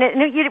 I mean, and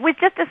it was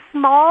just a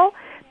small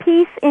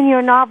piece in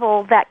your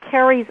novel that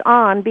carries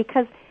on,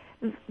 because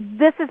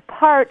this is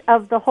part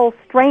of the whole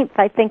strength,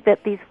 I think,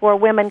 that these four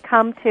women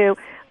come to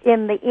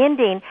in the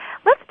ending.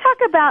 Let's talk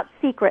about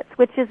secrets,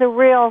 which is a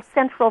real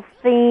central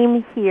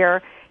theme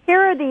here. Here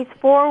are these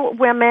four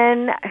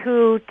women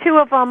who, two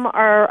of them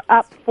are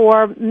up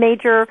for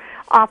major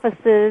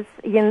offices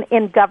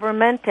in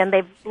government, and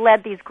they've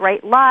led these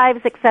great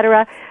lives,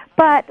 etc.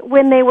 But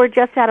when they were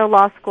just out of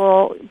law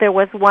school, there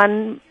was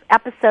one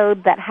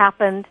episode that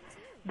happened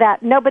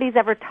that nobody's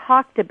ever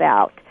talked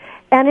about.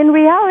 And in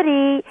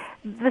reality,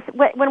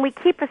 when we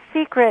keep a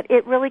secret,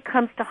 it really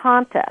comes to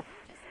haunt us.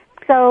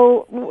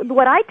 So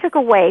what I took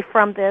away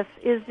from this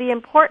is the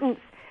importance,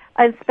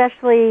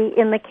 especially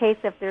in the case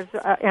if there's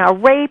a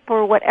rape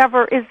or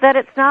whatever, is that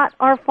it's not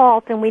our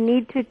fault and we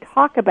need to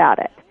talk about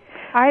it.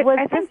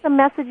 Was this the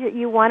message that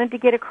you wanted to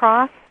get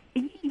across?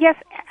 Yes,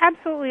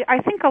 absolutely. I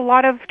think a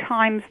lot of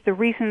times the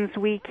reasons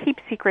we keep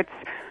secrets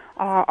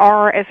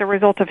are as a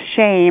result of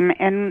shame,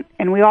 and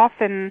we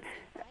often,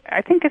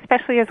 I think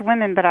especially as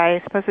women, but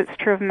I suppose it's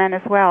true of men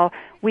as well,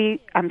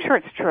 I'm sure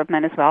it's true of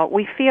men as well,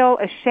 we feel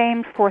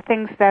ashamed for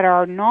things that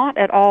are not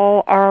at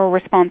all our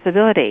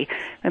responsibility.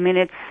 I mean,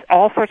 it's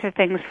all sorts of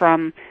things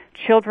from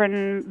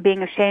children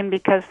being ashamed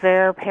because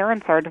their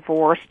parents are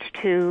divorced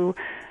to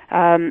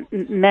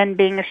men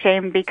being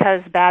ashamed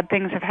because bad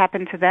things have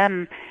happened to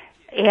them.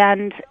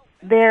 And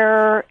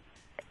there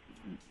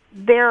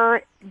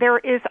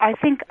is, I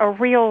think, a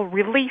real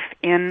relief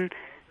in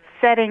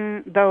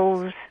setting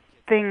those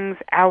things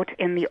out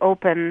in the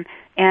open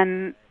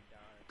and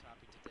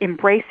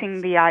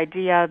embracing the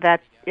idea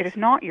that it is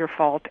not your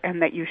fault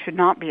and that you should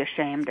not be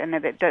ashamed, and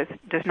that it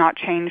does not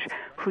change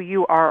who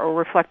you are or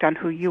reflect on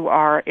who you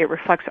are. It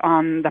reflects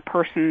on the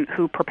person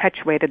who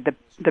perpetuated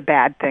the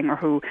bad thing or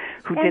who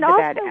did the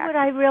bad act. And also what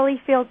I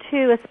really feel,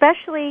 too,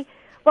 especially,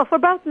 well, for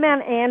both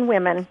men and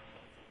women,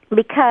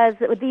 because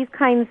these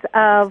kinds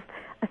of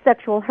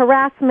sexual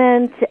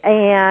harassment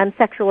and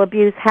sexual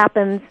abuse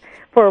happens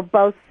for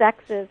both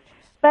sexes.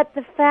 But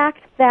the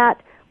fact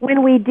that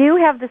when we do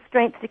have the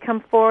strength to come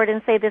forward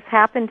and say, this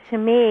happened to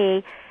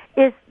me,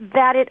 is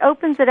that it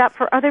opens it up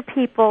for other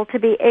people to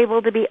be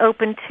able to be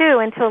open to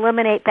and to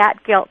eliminate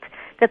that guilt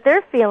that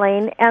they're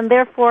feeling, and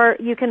therefore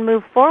you can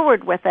move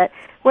forward with it,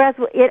 whereas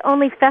it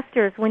only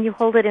festers when you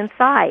hold it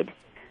inside.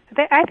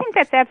 I think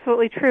that's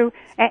absolutely true,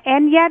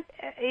 and yet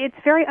it's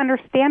very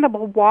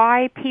understandable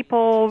why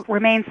people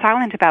remain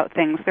silent about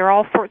things. There are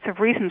all sorts of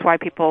reasons why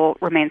people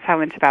remain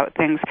silent about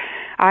things.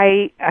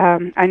 I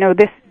know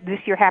this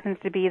year happens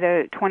to be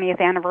the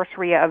 20th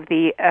anniversary of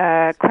the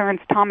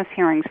Clarence Thomas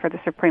hearings for the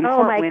Supreme Court.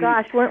 Oh my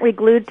gosh, weren't we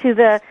glued to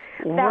the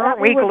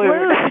we were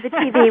glued to the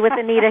TV with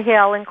Anita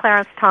Hill and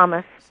Clarence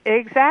Thomas?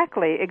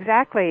 Exactly,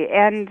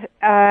 and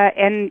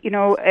you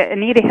know,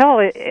 Anita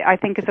Hill, I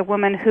think, is a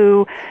woman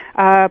who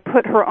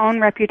put her own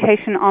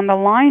reputation on the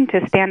line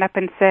to stand up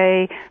and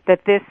say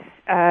that this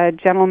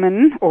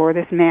gentleman, or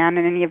this man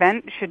in any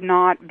event, should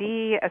not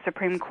be a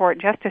Supreme Court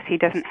justice. He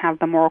doesn't have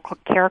the moral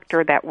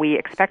character that we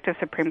expect of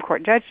Supreme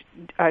Court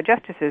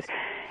justices.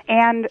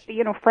 And,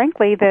 you know,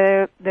 frankly,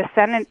 the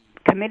Senate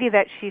committee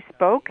that she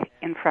spoke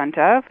in front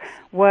of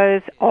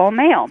was all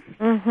male,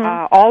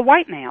 all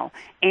white male.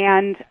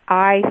 And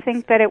I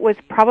think that it was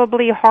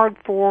probably hard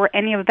for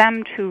any of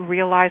them to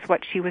realize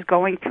what she was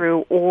going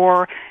through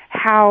or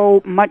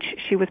how much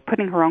she was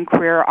putting her own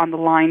career on the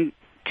line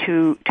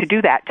to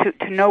do that,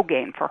 to no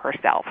gain for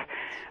herself.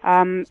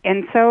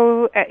 And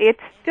so it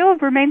still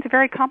remains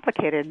very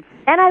complicated.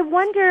 And I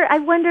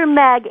wonder,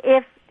 Meg,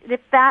 if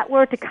that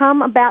were to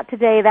come about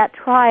today, that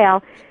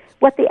trial,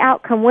 what the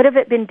outcome would have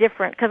it been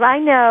different? Because I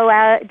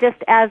know, just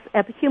as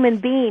a human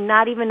being,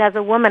 not even as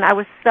a woman, I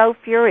was so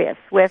furious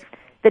with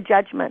the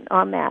judgment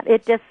on that.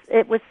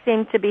 It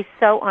seemed to be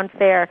so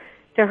unfair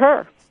to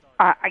her.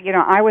 You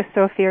know, I was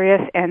so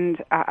furious,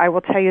 and I will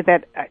tell you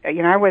that,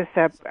 you know, I was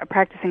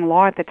practicing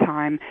law at the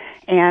time,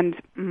 and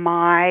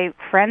my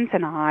friends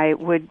and I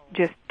would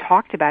just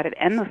talked about it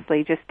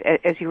endlessly. Just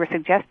as you were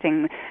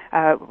suggesting,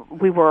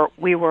 we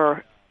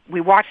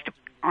watched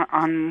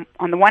on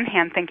the one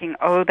hand thinking,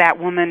 oh, that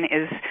woman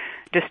is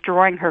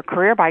destroying her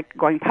career by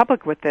going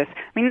public with this.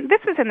 I mean, this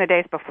was in the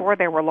days before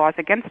there were laws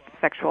against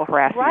sexual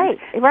harassment.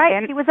 Right.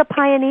 And she was a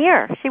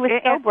pioneer. She was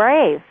so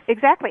brave.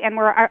 Exactly. And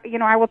you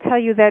know, I will tell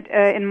you that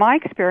in my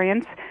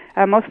experience,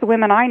 most of the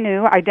women I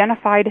knew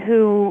identified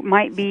who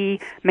might be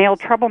male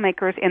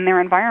troublemakers in their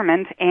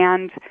environment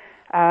and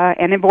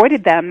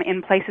avoided them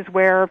in places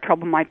where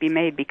trouble might be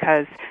made,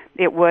 because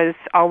it was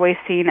always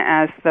seen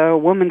as the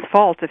woman's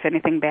fault if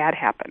anything bad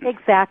happened.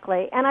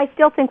 Exactly. And I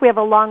still think we have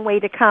a long way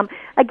to come.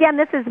 Again,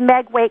 this is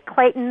Meg Waite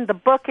Clayton. The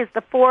book is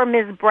The Four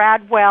Ms.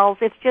 Bradwells.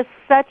 It's just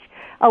such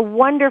a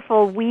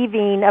wonderful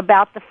weaving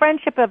about the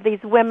friendship of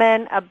these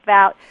women,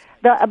 about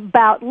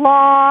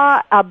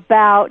law,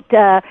 about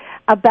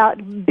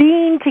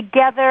being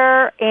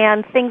together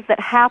and things that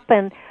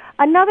happen.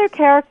 Another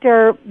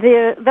character,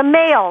 the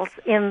males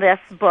in this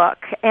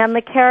book, and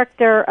the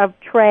character of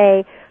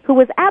Trey, who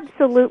was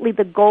absolutely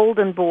the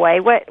golden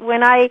boy.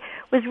 When I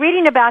was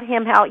reading about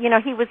him, how, you know,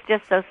 he was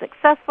just so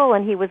successful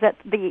and he was at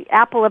the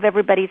apple of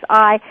everybody's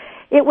eye,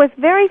 it was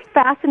very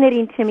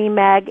fascinating to me,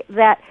 Meg,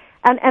 that,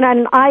 and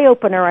an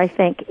eye-opener, I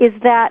think, is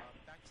that,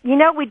 you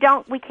know, we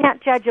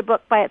can't judge a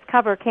book by its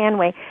cover, can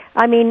we?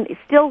 I mean,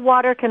 still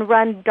water can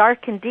run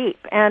dark and deep,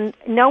 and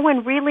no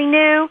one really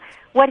knew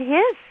what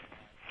his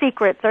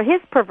secrets or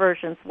his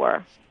perversions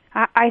were.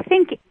 I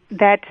think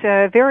that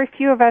very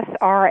few of us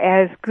are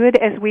as good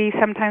as we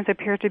sometimes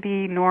appear to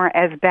be, nor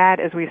as bad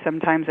as we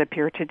sometimes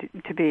appear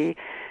to be.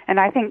 And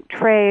I think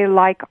Trey,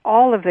 like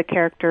all of the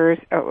characters,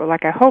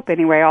 like I hope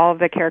anyway, all of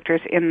the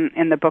characters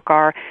in the book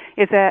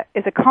is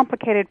a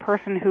complicated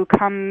person who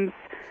comes.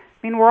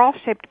 I mean, we're all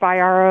shaped by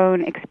our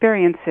own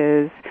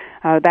experiences.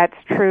 That's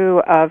true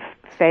of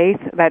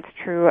Faith. That's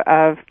true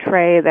of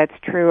Trey. That's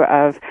true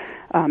of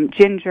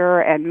Ginger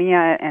and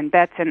Mia and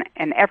Bets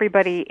and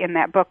everybody in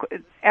that book.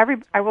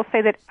 I will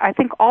say that I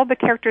think all the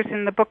characters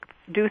in the book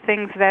do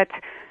things that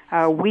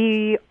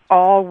we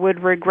all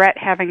would regret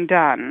having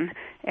done.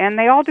 And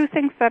they all do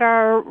things that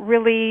are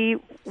really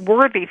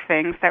worthy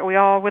things that we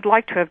all would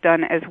like to have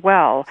done as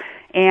well.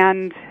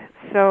 And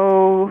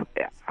so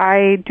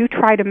I do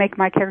try to make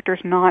my characters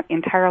not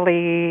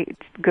entirely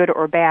good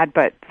or bad,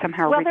 but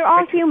somehow... Well, they're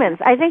all humans.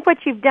 I think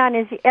what you've done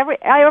is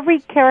every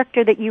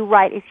character that you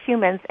write is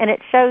humans, and it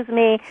shows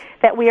me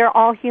that we are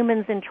all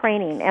humans in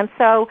training. And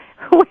so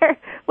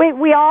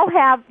we all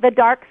have the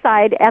dark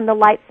side and the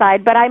light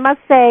side, but I must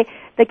say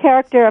the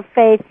character of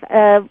Faith,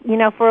 you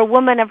know, for a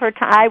woman of her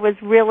time, I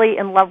was really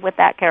in love with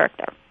that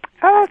character.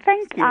 Oh,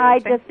 thank you. I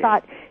just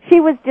thought she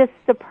was just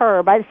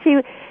superb.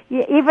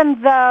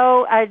 even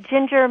though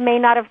Ginger may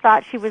not have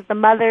thought she was the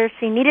mother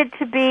she needed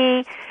to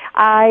be,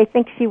 I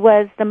think she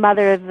was the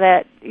mother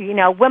that,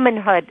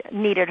 womanhood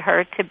needed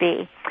her to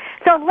be.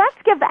 So let's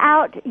give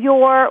out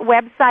your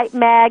website,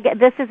 Meg.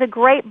 This is a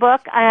great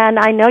book, and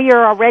I know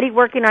you're already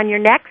working on your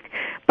next,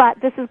 but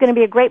this is going to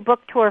be a great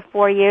book tour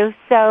for you.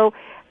 So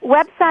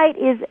website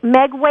is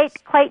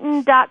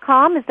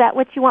megwaiteclayton.com. Is that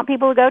what you want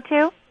people to go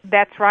to?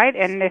 That's right,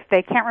 and if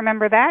they can't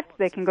remember that,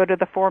 they can go to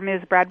the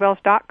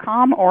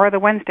 4MsBradwells.com or the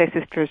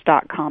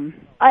WednesdaySisters.com.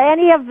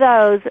 Any of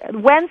those,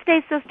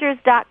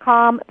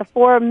 WednesdaySisters.com, the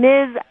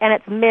 4Ms, and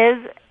it's Ms.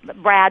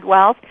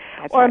 Bradwells,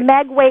 That's or right.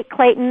 Meg Waite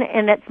Clayton,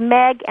 and it's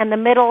Meg, and the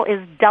middle is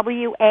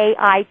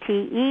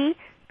WAITE,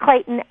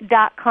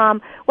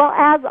 Clayton.com. Well,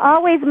 as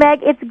always,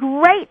 Meg, it's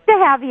great to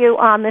have you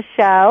on the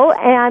show,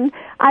 and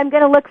I'm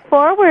going to look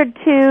forward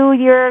to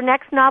your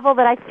next novel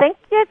that I think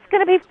it's going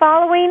to be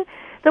following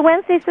the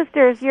Wednesday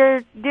Sisters. You're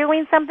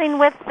doing something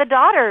with the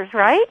daughters,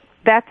 right?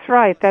 That's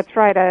right.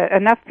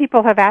 Enough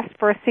people have asked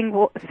for a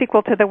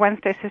sequel to the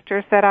Wednesday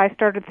Sisters that I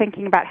started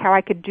thinking about how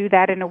I could do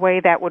that in a way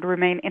that would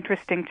remain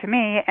interesting to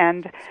me,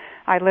 and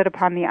I lit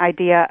upon the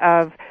idea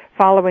of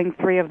following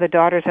 3 of the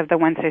daughters of the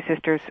Wednesday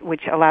Sisters,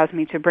 which allows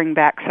me to bring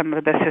back some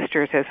of the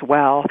sisters as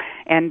well.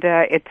 And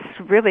it's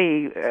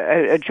really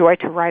a joy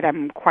to write.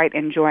 I'm quite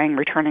enjoying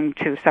returning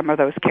to some of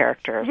those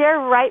characters.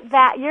 You're right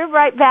back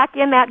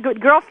in that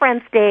good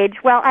girlfriend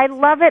stage. Well, I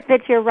love it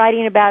that you're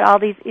writing about all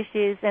these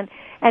issues and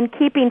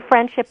keeping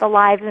friendship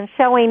alive and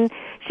showing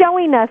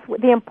us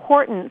the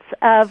importance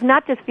of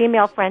not just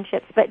female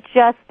friendships, but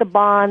just the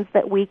bonds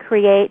that we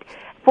create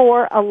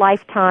for a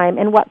lifetime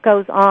and what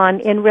goes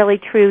on in really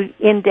true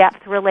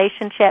in-depth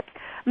relationships.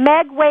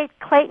 Meg Waite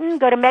Clayton,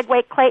 go to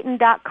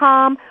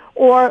megwaiteclayton.com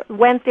or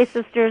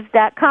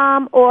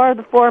WednesdaySisters.com or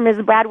the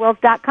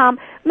 4MsBradwells.com.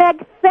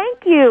 Meg,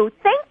 thank you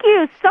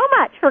so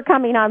much for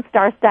coming on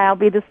Star Style,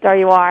 Be the Star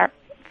You Are.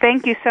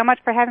 Thank you so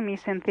much for having me,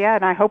 Cynthia,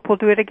 and I hope we'll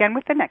do it again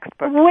with the next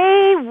book.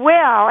 We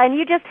will, and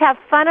you just have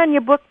fun on your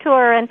book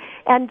tour and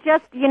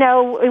just,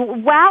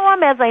 wow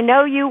them as I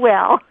know you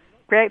will.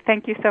 Great,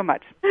 thank you so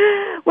much.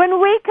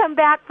 When we come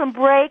back from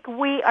break,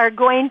 we are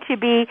going to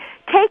be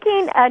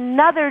taking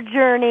another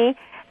journey,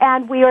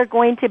 and we are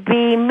going to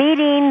be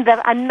meeting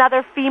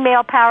another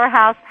female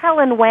powerhouse,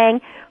 Helen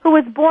Wang, who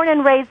was born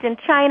and raised in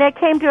China,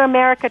 came to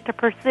America to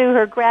pursue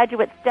her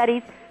graduate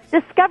studies,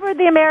 discovered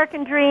the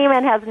American dream,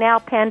 and has now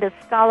penned a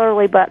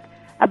scholarly book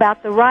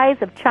about the rise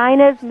of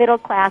China's middle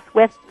class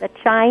with the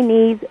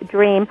Chinese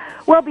dream.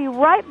 We'll be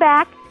right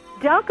back.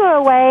 Don't go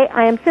away.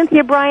 I am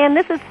Cynthia Bryan.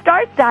 This is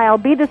Star Style.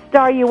 Be the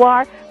Star You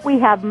Are. We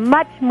have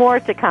much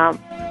more to come.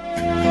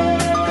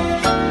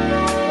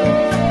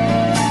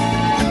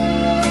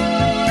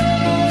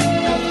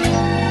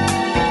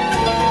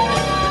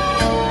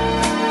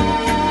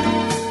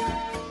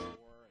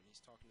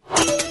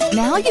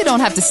 Now you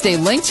don't have to stay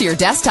linked to your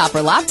desktop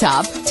or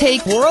laptop.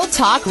 Take World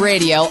Talk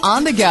Radio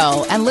on the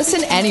go and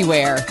listen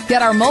anywhere.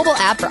 Get our mobile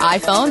app for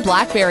iPhone,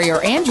 BlackBerry,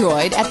 or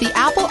Android at the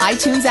Apple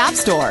iTunes App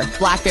Store,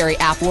 BlackBerry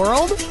App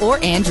World, or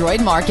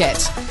Android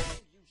Market.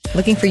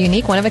 Looking for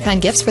unique,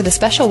 one-of-a-kind gifts for the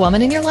special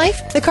woman in your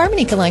life? The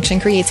Carmony Collection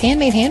creates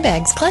handmade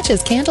handbags,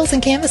 clutches, candles,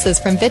 and canvases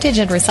from vintage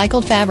and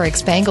recycled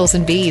fabrics, bangles,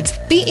 and beads.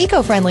 Be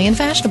eco-friendly and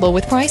fashionable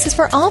with prices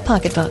for all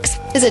pocketbooks.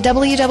 Visit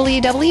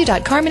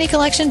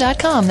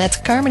www.carmonycollection.com. That's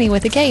Carmony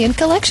with a K and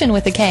Collection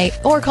with a K.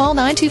 Or call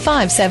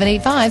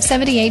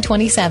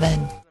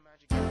 925-785-7827.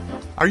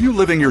 Are you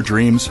living your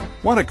dreams?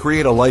 Want to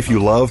create a life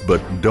you love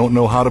but don't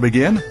know how to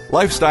begin?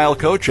 Lifestyle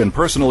coach and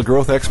personal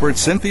growth expert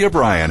Cynthia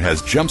Bryan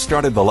has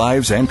jump-started the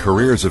lives and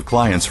careers of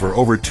clients for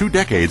over 2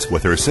 decades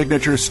with her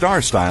signature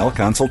Star Style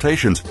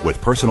consultations.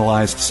 With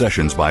personalized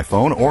sessions by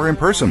phone or in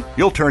person,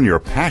 you'll turn your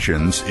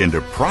passions into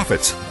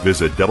profits.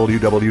 Visit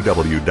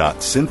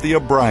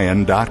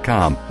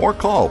www.cynthiabryan.com or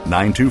call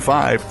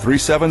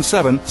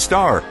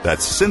 925-377-STAR.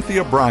 That's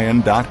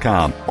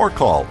cynthiabryan.com or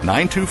call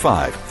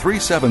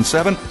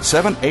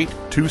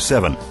 925-377-7827.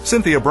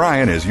 Cynthia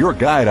Bryan is your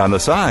guide on the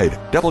side.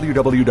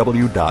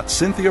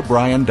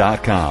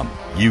 www.cynthiabryan.com.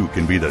 You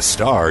can be the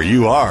star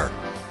you are.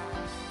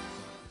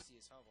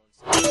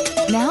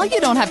 Now you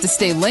don't have to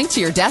stay linked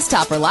to your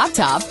desktop or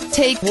laptop.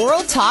 Take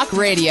World Talk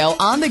Radio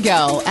on the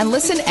go and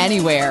listen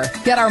anywhere.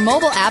 Get our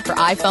mobile app for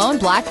iPhone,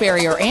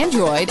 BlackBerry, or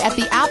Android at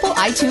the Apple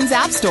iTunes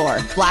App Store,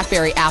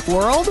 BlackBerry App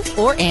World,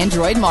 or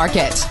Android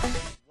Market.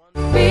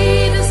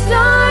 Be the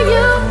star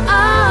you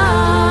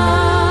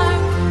are.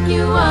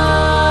 You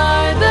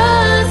are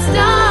the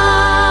star.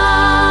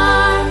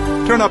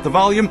 Turn up the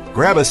volume,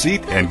 grab a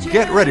seat, and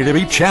get ready to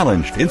be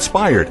challenged,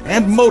 inspired,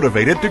 and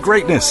motivated to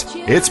greatness.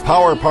 It's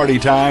Power Party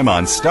time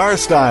on Star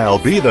Style,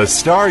 Be the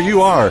Star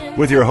You Are,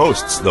 with your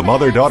hosts, the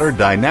mother-daughter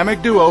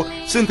dynamic duo,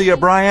 Cynthia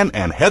Bryan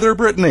and Heather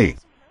Brittany.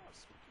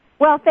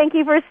 Well, thank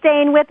you for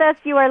staying with us.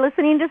 You are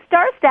listening to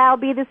Star Style,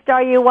 Be the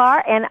Star You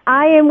Are, and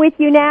I am with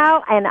you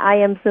now, and I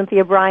am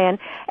Cynthia Bryan.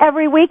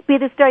 Every week, Be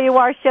the Star You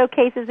Are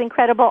showcases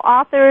incredible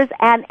authors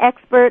and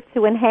experts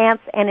who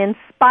enhance and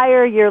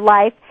inspire your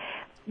life.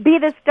 Be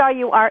the Star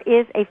You Are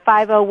is a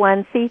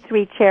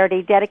 501c3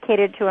 charity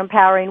dedicated to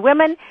empowering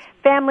women,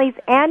 families,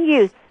 and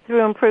youth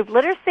through improved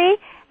literacy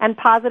and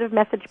positive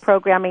message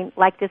programming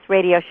like this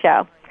radio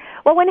show.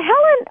 Well, when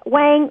Helen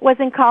Wang was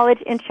in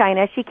college in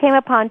China, she came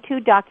upon two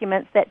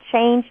documents that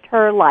changed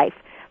her life: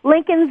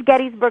 Lincoln's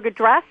Gettysburg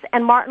Address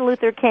and Martin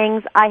Luther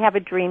King's I Have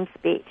a Dream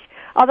speech.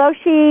 Although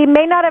she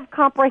may not have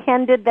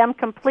comprehended them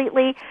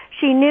completely,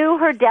 she knew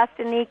her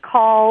destiny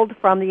called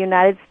from the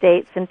United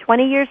States. And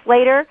 20 years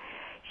later,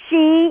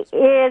 she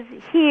is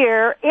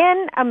here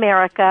in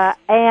America,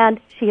 and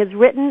she has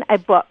written a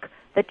book,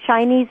 The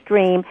Chinese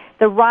Dream,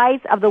 The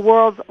Rise of the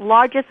World's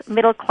Largest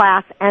Middle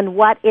Class and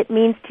What It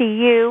Means to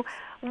You.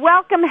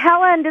 Welcome,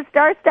 Helen, to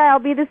Star Style,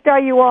 Be the Star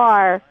You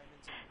Are.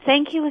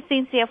 Thank you,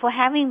 Cynthia, for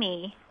having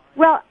me.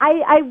 Well,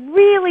 I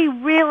really,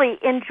 really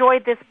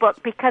enjoyed this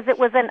book because it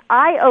was an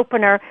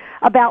eye-opener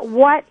about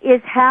what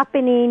is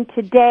happening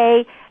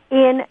today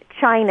in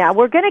China.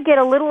 We're going to get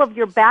a little of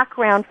your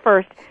background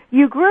first.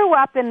 You grew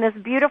up in this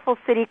beautiful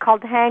city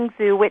called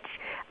Hangzhou, which,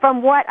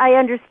 from what I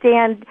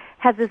understand,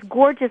 has this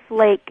gorgeous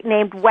lake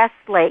named West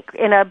Lake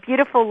in a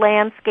beautiful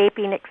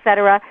landscaping,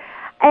 etc.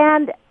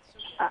 And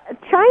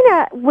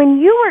China, when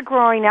you were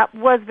growing up,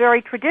 was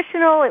very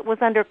traditional. It was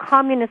under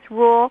communist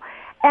rule.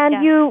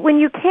 And when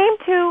you came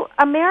to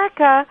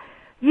America,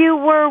 you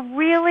were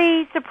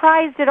really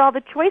surprised at all the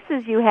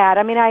choices you had.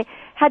 I mean, I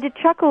had to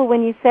chuckle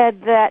when you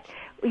said that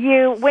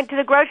you went to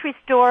the grocery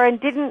store and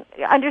didn't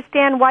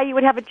understand why you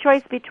would have a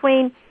choice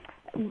between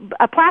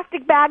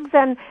plastic bags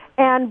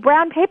and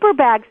brown paper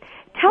bags.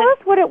 Tell us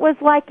what it was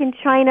like in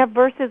China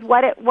versus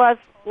what it was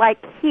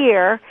like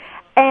here,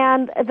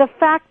 and the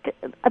fact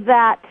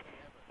that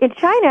in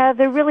China,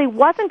 there really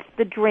wasn't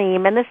the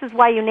dream, and this is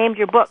why you named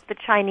your book The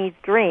Chinese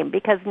Dream,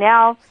 because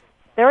now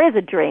there is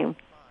a dream.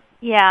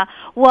 Yeah,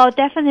 well,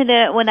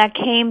 definitely when I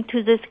came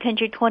to this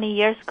country 20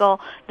 years ago,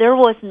 there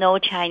was no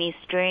Chinese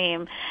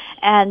dream,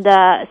 and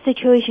the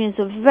situation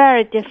is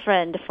very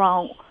different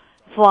from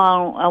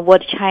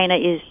what China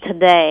is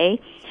today.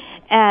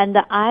 And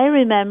I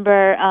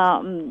remember,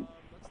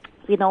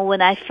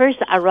 when I first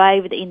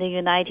arrived in the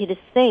United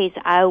States,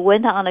 I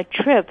went on a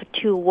trip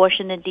to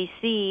Washington,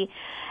 D.C.,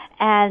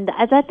 and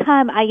at that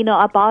time,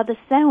 I bought a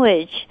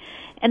sandwich,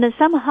 and then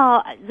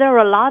somehow there were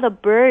a lot of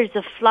birds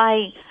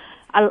flying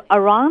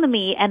around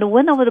me, and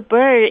one of the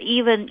birds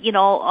even,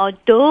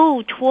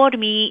 dove toward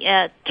me,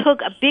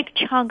 took a big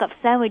chunk of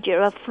sandwich,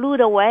 flew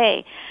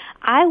away.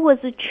 I was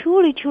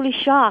truly, truly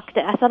shocked.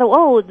 I thought,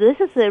 oh, this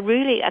is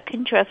really a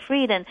country of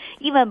freedom.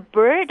 Even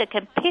bird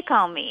can pick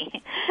on me.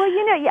 Well,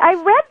 I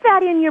read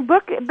that in your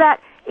book that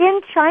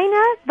in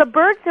China, the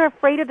birds are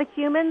afraid of the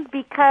humans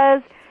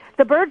because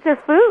the birds are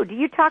food.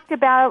 You talked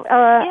about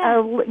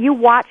you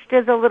watched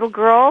as a little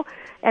girl,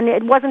 and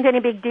it wasn't any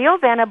big deal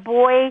then. A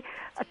boy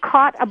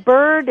caught a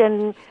bird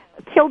and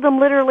killed him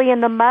literally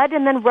in the mud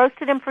and then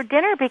roasted him for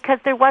dinner because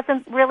there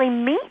wasn't really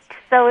meat.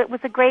 So it was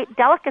a great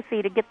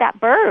delicacy to get that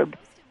bird.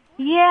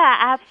 Yeah,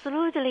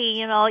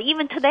 absolutely.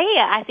 Even today,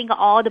 I think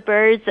all the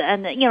birds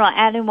and,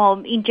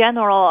 animals in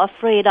general are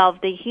afraid of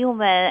the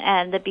human,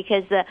 and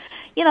because,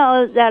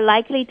 they're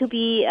likely to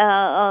be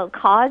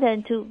caught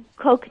and to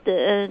cooked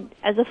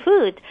as a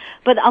food.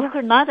 But of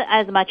course, not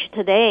as much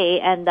today.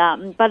 And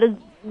but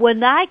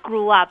when I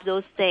grew up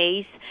those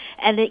days,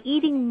 and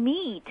eating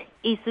meat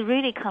is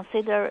really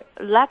considered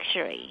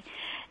luxury,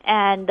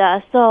 and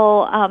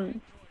so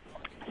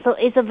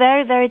it's a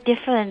very, very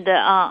different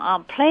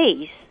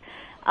place.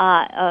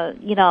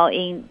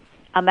 In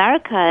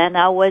America, and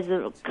I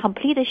was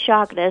completely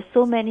shocked. There's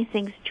so many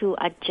things to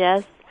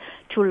adjust,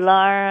 to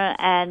learn,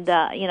 and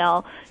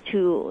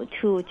to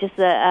just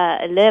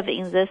live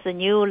in this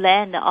new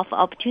land of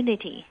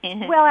opportunity.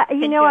 Well,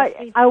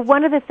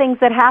 one of the things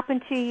that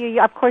happened to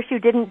you, of course, you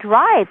didn't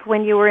drive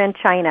when you were in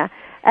China,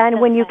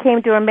 and when you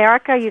came to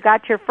America, you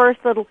got your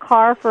first little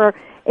car for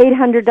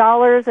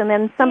 $800, and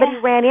then somebody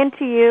ran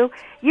into you.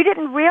 You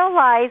didn't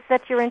realize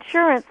that your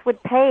insurance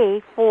would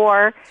pay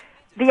for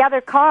the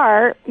other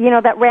car,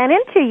 that ran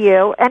into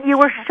you, and you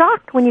were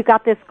shocked when you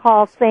got this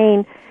call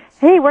saying,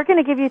 hey, we're going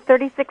to give you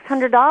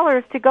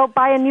 $3,600 to go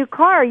buy a new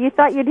car. You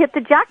thought you'd hit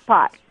the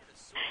jackpot.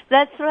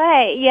 That's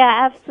right.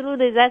 Yeah,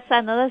 absolutely. That's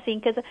another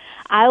thing, because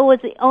I was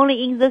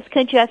only in this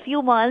country a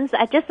few months.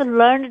 I just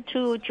learned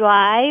to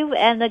drive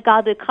and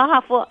got a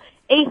car for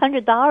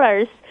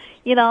 $800,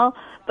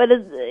 But,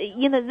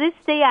 this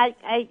day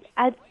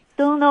I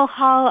don't know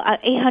how an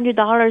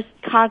 $800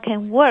 car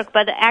can work,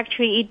 but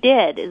actually it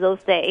did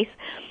those days.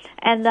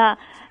 And then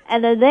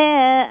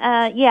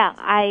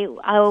I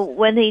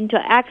went into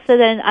an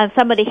accident and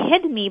somebody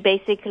hit me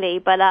basically,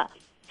 but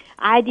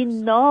I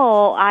didn't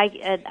know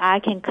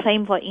I can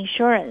claim for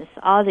insurance,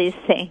 all these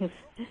things.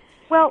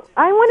 Well,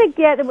 I want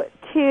to get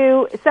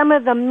to some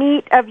of the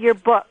meat of your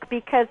book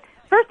because,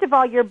 first of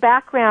all, your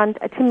background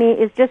to me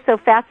is just so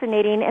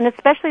fascinating, and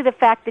especially the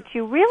fact that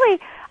you really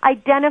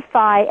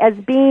identify as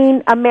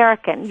being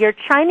American. You're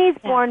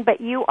Chinese-born, but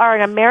you are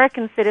an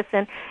American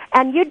citizen,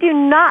 and you do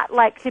not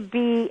like to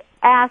be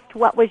asked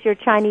what was your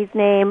Chinese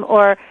name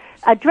or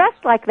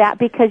dressed like that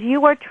because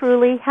you are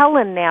truly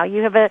Helen now.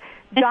 You have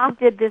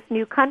adopted this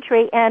new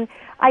country, and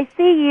I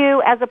see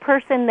you as a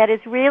person that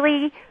is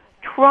really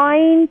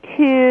trying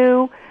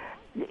to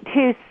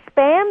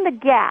span the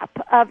gap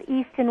of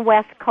East and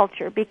West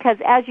culture, because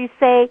as you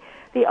say,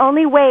 the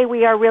only way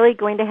we are really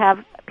going to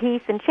have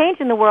peace and change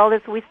in the world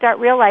is we start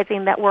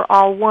realizing that we're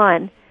all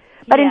one.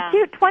 But in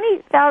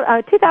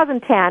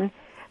 2010,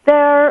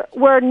 there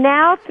were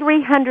now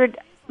 300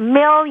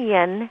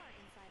 million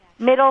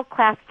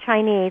middle-class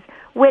Chinese,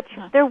 which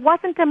there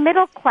wasn't a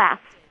middle class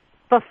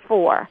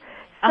before.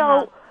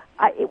 So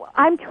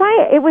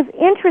it was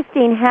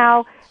interesting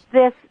how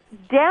this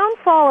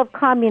downfall of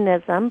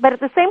communism, but at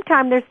the same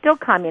time there's still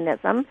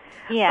communism.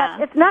 Yeah.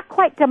 But it's not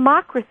quite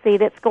democracy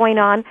that's going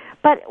on,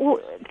 but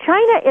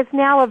China is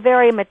now a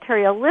very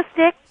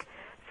materialistic,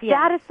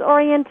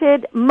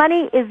 status-oriented,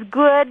 money is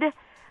good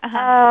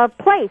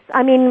place.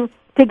 I mean,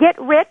 to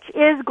get rich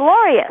is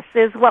glorious,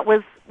 is what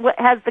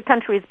has the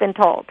country's been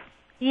told.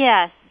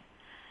 Yes.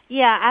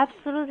 Yeah,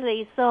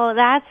 absolutely. So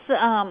that's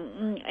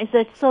it's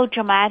a so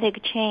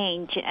dramatic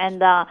change,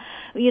 and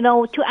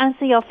to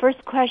answer your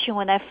first question,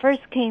 when I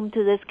first came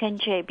to this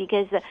country,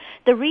 because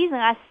the reason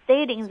I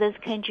stayed in this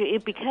country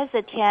is because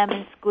the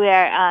Tiananmen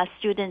Square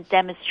student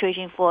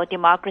demonstration for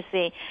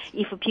democracy.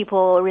 If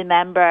people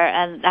remember,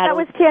 and that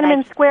was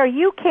Tiananmen Square.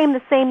 You came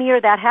the same year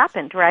that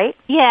happened, right?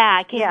 Yeah,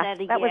 I came that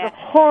year. That was a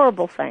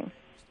horrible thing.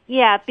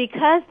 Yeah,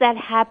 because that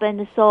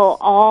happened, so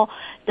all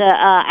the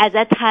at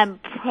that time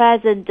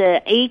President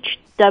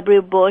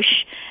H.W.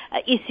 Bush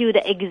issued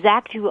an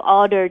executive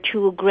order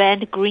to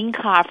grant green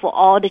card for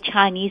all the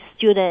Chinese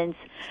students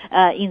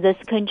in this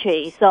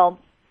country. So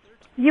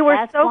you were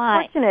so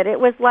fortunate. It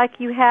was like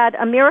you had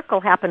a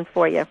miracle happen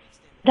for you.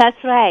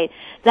 That's right.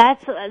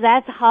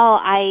 That's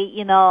how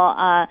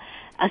I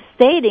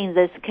stayed in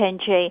this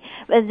country.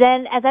 But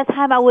then at that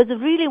time I was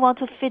really want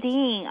to fit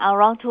in. I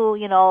want to,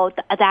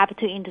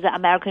 adapt into the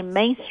American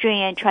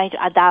mainstream and try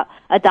to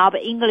adopt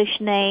English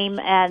name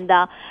and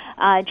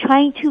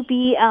trying to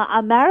be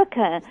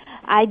American.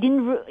 I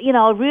didn't,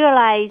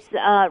 realize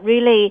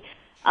really,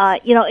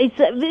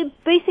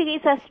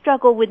 it's a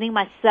struggle within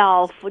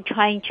myself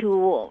trying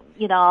to,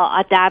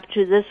 adapt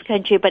to this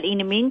country. But in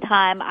the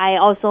meantime, I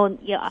also,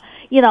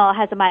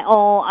 has my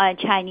own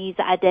Chinese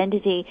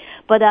identity.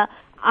 But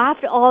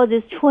after all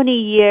these 20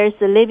 years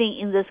living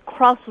in this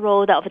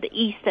crossroad of the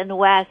East and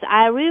West,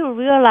 I really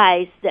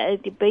realized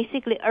that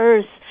basically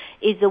Earth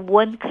is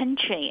one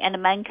country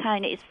and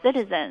mankind is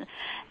citizen.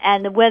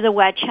 And whether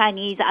we're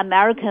Chinese,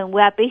 American,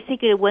 we're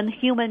basically one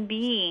human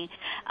being,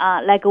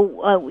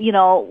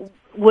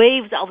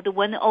 waves of the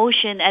one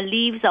ocean and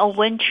leaves of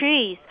one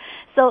tree.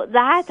 So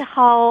that's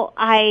how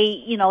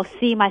I,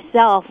 see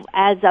myself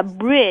as a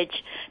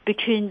bridge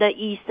between the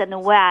East and the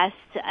West.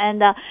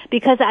 And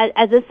because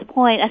at this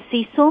point I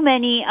see so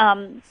many,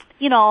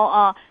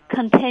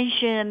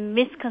 contention,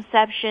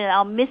 misconception,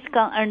 or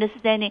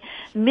misunderstanding,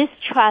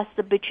 mistrust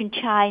between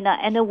China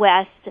and the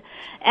West.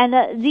 And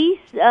these,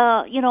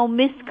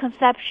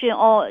 misconception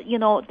or,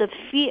 the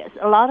fears,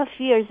 a lot of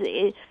fears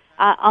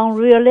are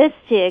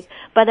unrealistic,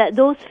 but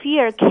those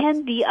fears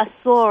can be a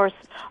source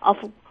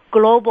of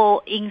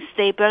global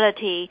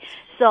instability.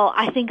 So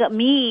I think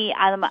me,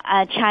 I'm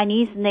a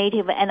Chinese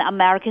native and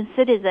American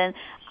citizen,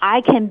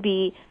 I can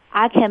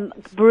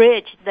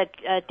bridge the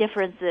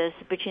differences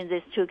between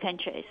these two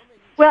countries.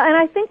 Well, and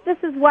I think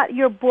this is what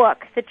your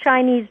book, The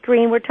Chinese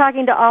Dream, we're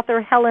talking to author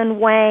Helen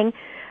Wang,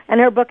 and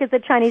her book is The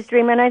Chinese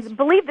Dream, and I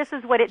believe this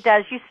is what it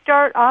does. You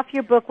start off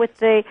your book with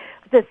the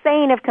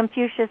saying of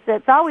Confucius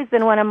that's always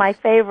been one of my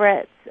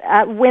favorites,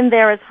 when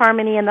there is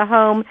harmony in the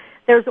home,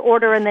 there's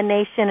order in the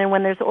nation, and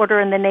when there's order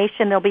in the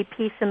nation, there'll be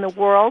peace in the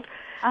world.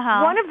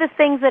 One of the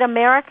things that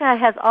America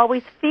has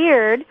always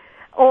feared,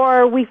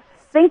 or we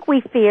think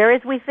we fear,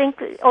 is we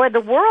think, or the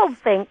world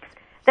thinks,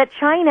 that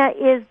China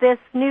is this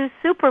new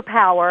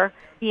superpower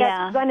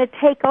that's going to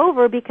take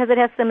over because it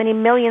has so many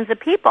millions of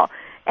people.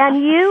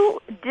 And you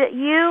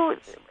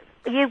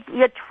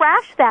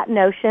trash that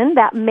notion,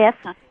 that myth,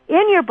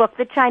 in your book,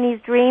 The Chinese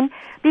Dream,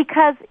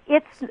 because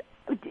its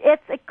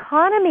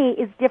economy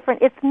is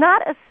different. It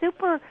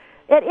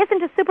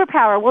isn't a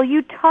superpower. Well,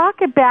 you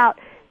talk about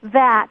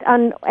that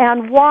and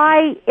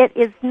why it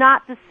is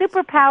not the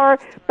superpower,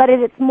 but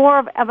it's more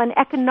of an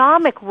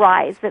economic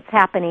rise that's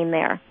happening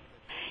there.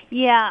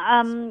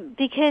 Yeah,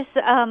 because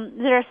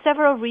there are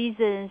several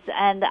reasons,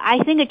 and I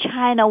think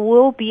China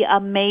will be a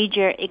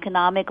major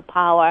economic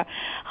power.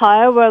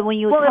 However, when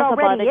you talk about it...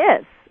 Well, it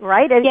already is,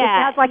 right? It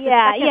has like the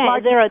second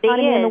largest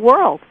economy in the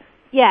world.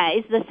 Yeah,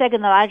 it's the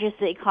second largest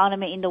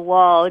economy in the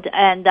world.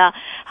 And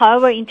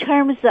however, in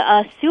terms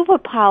of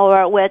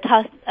superpower, we're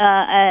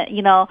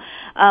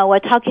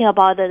talking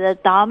about the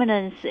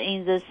dominance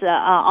in this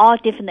all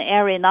different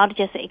areas, not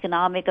just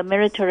economic,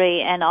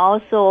 military, and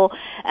also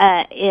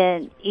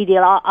in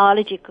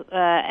ideological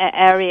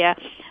area.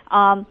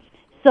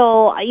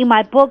 So in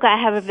my book, I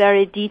have a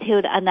very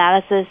detailed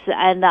analysis,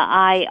 and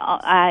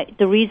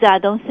the reason I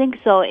don't think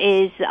so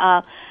is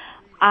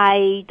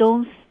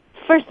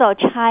First of all,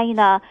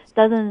 China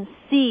doesn't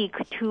seek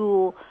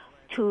to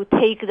to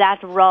take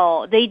that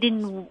role. They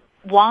didn't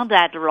want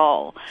that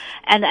role.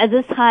 And at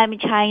this time,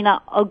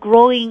 China are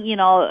growing,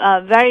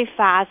 very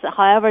fast.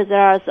 However,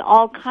 there's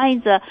all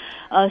kinds of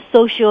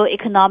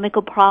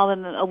socio-economical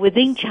problems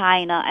within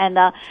China,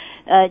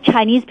 and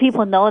Chinese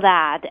people know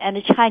that, and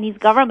the Chinese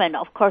government,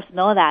 of course,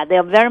 know that. They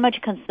are very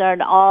much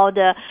concerned all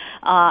the,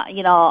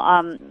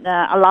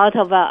 a lot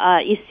of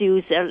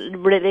issues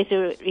related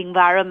to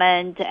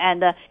environment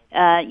and,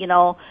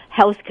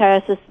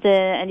 healthcare system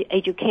and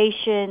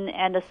education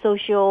and the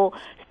social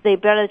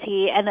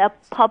stability and a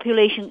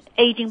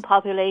aging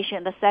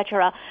population,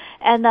 etc.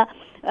 And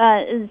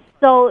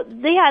so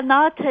they are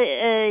not,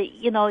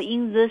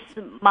 in this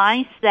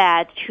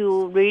mindset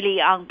to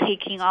really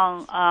taking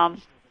on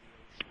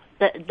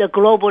the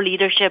global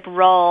leadership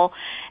role,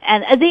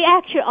 and they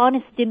actually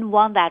honestly didn't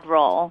want that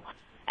role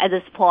at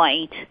this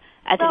point.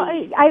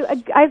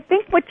 I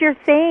think what you're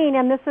saying,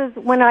 and this is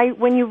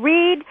when you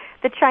read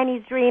the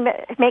Chinese Dream,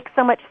 it makes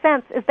so much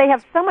sense. Is they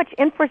have so much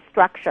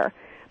infrastructure.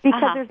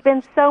 Because there's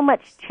been so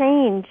much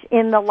change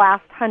in the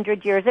last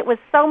 100 years. It was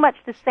so much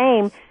the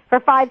same for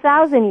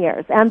 5,000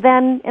 years. And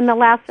then in the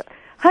last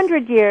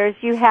 100 years,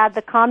 you had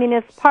the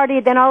Communist Party.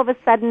 Then all of a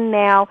sudden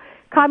now,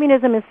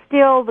 communism is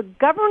still the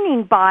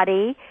governing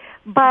body,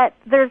 but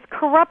there's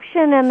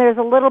corruption and there's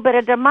a little bit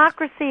of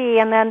democracy.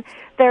 And then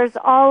there's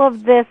all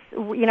of this,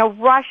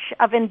 rush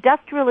of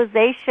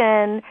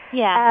industrialization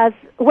as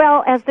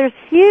well as there's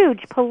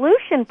huge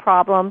pollution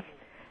problems.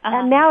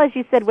 And now, as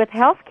you said, with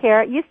health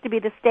care, it used to be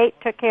the state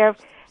took care of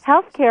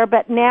health care,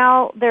 but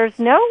now there's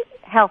no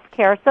health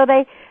care. So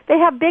they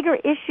have bigger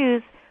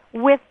issues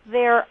with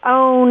their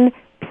own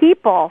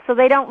people, so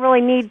they don't really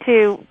need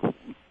to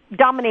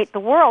dominate the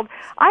world.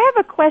 I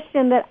have a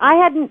question that I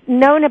hadn't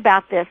known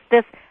about this.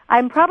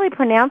 I'm probably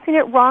pronouncing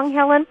it wrong,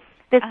 Helen.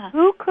 This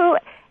Hukou,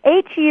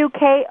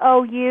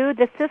 Hukou,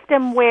 the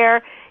system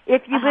where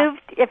if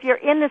you're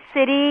in the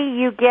city,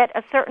 you get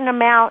a certain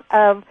amount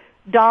of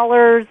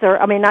dollars,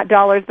 not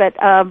dollars, but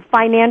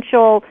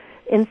financial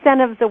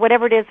incentives or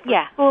whatever it is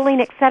for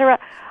schooling, etc.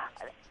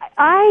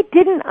 I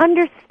didn't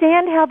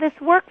understand how this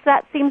works.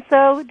 That seems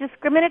so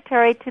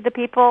discriminatory to the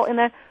people in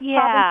the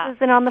provinces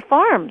and on the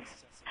farms.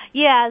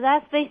 Yeah,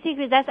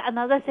 that's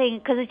another thing,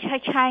 because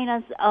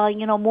China's,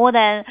 more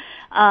than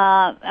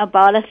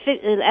about at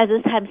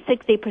this time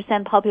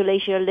 60%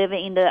 population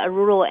living in the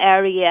rural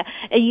area.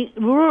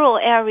 Rural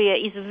area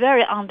is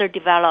very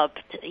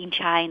underdeveloped in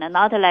China,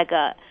 not like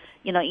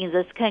in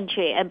this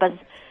country,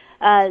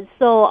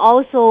 so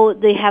also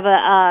they have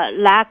a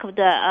lack of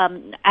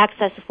the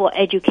access for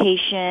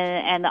education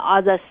and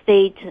other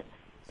state,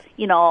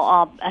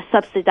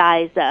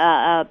 subsidized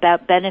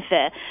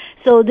benefit.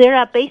 So there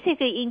are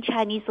basically in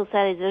Chinese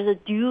society there's a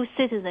dual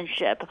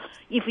citizenship.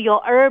 If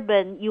you're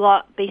urban, you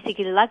are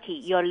basically lucky.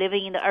 You're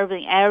living in the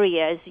urban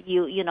areas.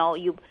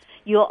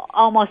 You're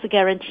almost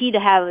guaranteed to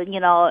have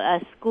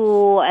a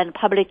school and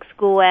public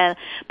school,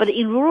 but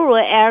in rural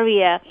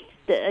area,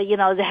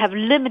 they have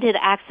limited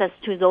access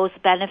to those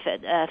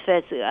benefits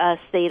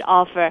state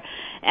offer,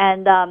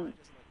 and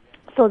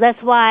so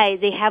that's why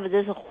they have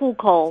this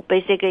hukou,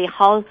 basically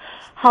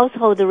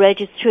household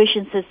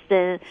registration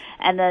system,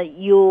 and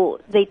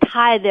they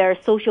tie their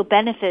social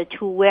benefit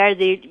to where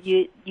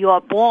you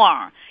are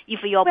born.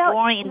 If you're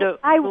born in the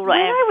rural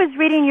area. When I was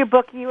reading your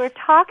book, you were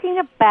talking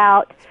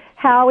about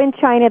how in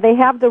China they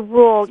have the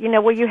rule,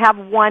 where you have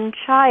one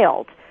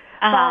child.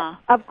 But,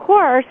 of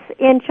course,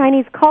 in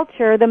Chinese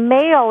culture, the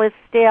male is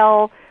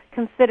still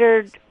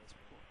considered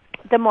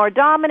the more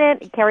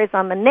dominant. He carries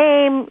on the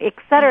name, et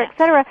cetera, et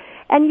cetera.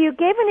 And you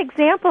gave an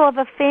example of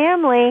a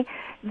family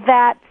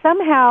that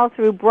somehow,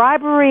 through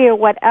bribery or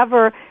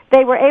whatever,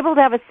 they were able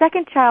to have a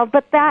second child,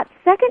 but that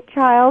second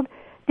child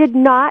did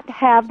not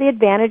have the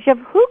advantage of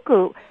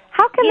hukou.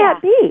 How can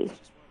that be?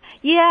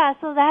 Yeah,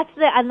 so that's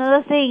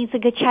another thing. It's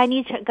like the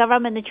Chinese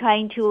government is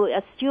trying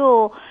to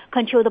still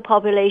control the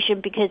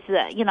population because,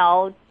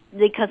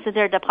 they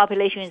consider the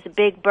population is a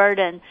big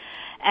burden.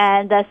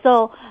 And there's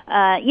still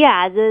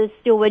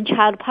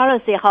one-child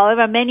policy.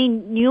 However, many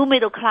new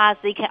middle class,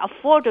 they can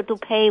afford to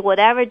pay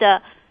whatever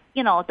the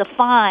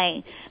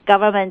fine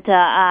government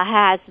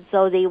has,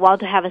 so they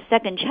want to have a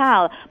second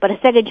child. But a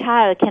second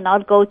child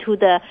cannot go to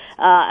the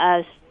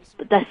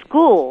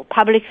school,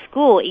 public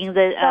school in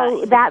the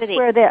so that's city.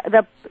 Where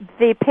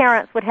the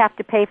parents would have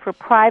to pay for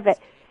private.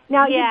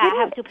 Now you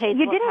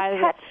didn't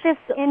touch this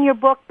in your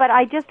book, but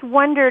I just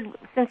wondered,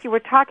 since you were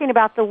talking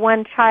about the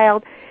one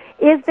child,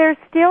 is there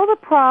still the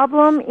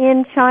problem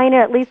in China?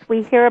 At least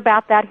we hear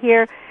about that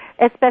here,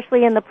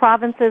 especially in the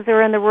provinces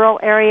or in the rural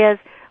areas,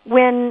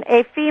 when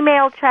a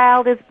female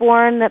child is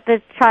born, that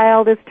the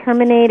child is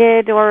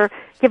terminated or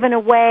given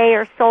away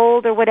or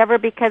sold or whatever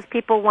because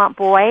people want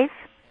boys?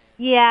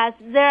 Yes,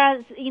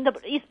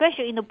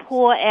 especially in the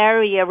poor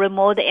area,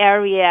 remote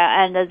area,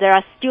 and there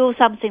are still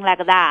something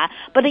like that.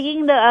 But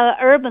in the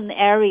urban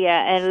area,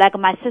 and like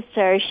my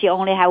sister, she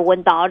only have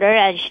one daughter,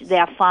 and they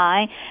are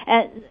fine.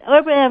 And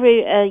urban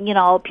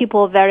area,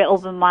 people are very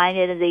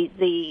open-minded, and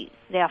they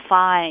are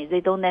fine.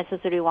 They don't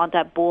necessarily want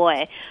that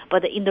boy.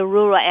 But in the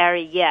rural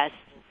area, yes,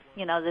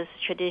 this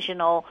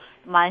traditional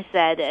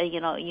mindset,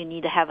 you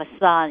need to have a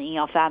son in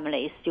your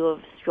family is still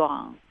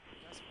strong.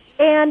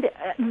 And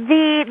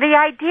the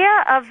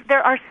idea of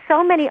there are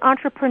so many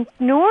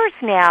entrepreneurs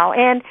now,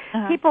 and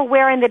people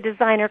wearing the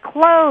designer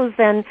clothes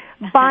and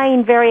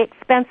buying very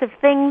expensive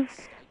things,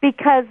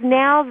 because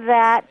now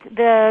that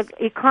the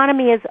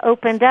economy is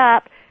opened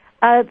up,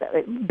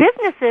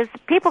 businesses,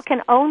 people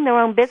can own their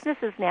own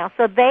businesses now,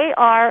 so they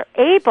are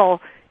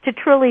able to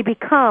truly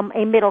become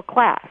a middle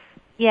class.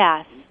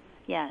 Yes.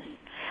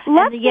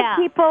 Let's give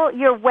people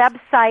your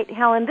website,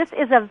 Helen. This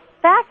is a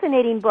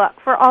fascinating book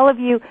for all of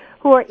you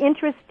who are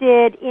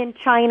interested in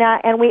China,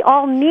 and we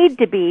all need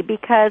to be,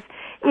 because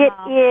it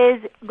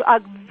is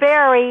a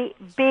very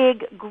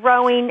big,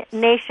 growing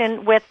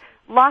nation with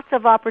lots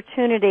of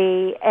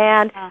opportunity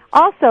and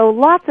also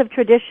lots of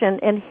tradition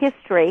and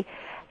history.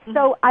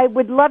 So I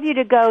would love you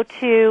to go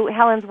to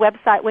Helen's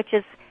website, which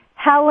is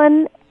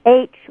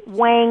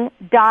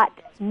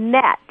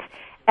helenhwang.net.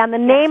 And the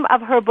name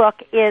of her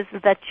book is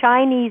The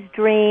Chinese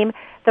Dream,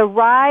 The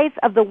Rise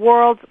of the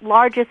World's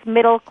Largest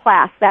Middle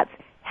Class. That's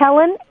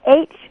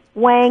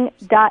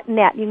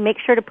helenhwang.net. You can make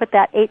sure to put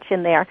that H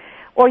in there.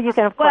 Or you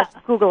can, of course,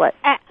 Google it.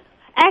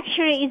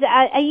 Actually, it's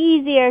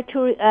easier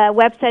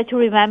website to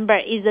remember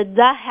is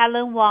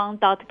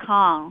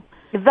thehelenwang.com.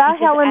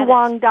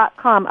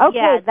 Thehelenwang.com.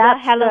 Okay,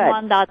 that's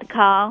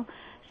thehelenwang.com.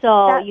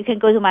 So you can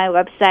go to my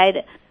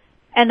website.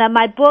 And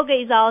my book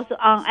is also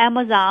on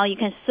Amazon. You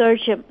can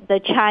search The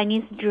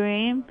Chinese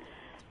Dream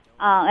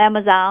on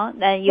Amazon.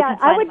 Then you can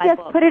find I would my just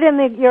book. put it in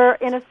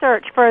a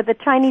search for The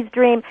Chinese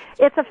Dream.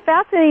 It's a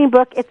fascinating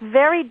book. It's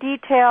very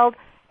detailed,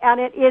 and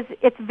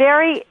it's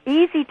very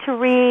easy to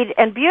read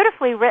and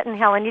beautifully written,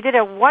 Helen. You did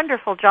a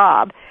wonderful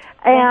job.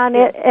 And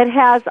it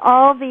has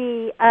all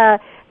the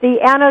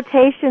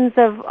annotations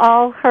of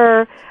all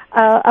her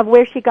of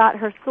where she got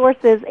her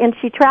sources, and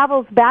she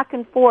travels back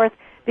and forth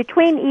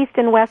between East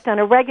and West on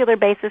a regular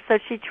basis, so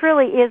she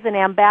truly is an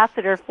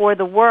ambassador for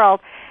the world.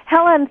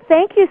 Helen,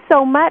 thank you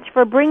so much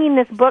for bringing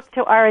this book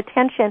to our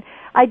attention.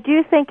 I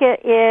do think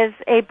it is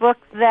a book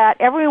that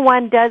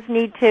everyone does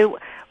need to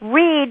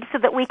read so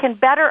that we can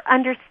better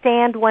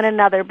understand one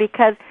another,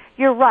 because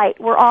you're right,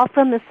 we're all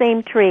from the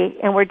same tree,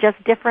 and we're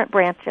just different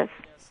branches.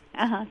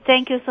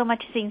 Thank you so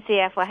much,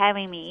 Cynthia, for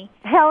having me.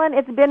 Helen,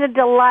 it's been a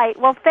delight.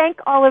 Well, thank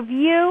all of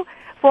you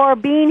for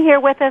being here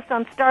with us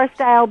on Star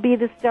Style, Be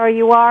the Star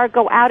You Are.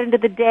 Go out into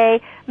the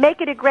day. Make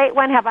it a great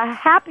one. Have a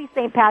happy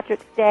St.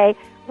 Patrick's Day.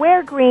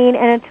 Wear green,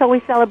 and until we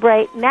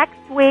celebrate next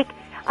week,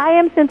 I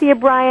am Cynthia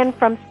Bryan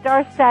from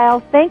Star Style,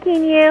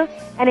 thanking you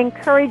and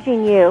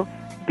encouraging you.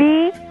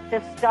 Be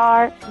the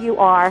star you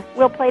are.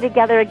 We'll play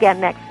together again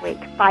next week.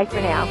 Bye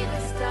for now. Be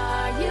the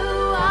star you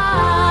are.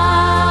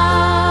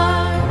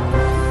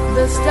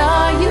 The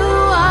star you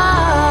are.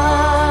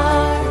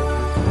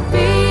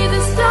 Be the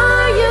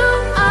star you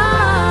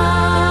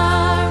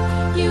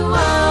are. You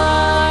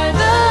are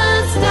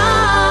the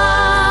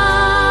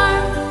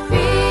star.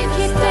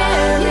 Keep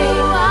daring.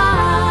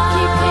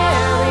 Keep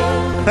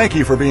daring. Thank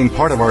you for being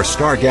part of our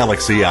Star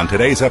Galaxy on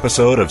today's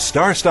episode of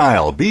Star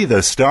Style, Be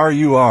the Star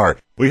You Are.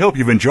 We hope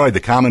you've enjoyed the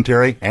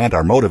commentary and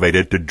are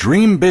motivated to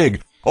dream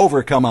big,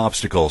 overcome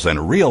obstacles,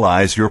 and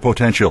realize your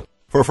potential.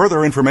 For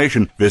further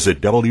information,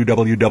 visit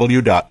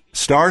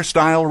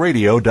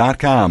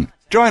www.starstyleradio.com.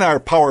 Join our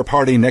power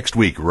party next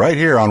week right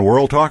here on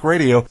World Talk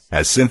Radio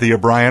as Cynthia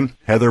Bryan,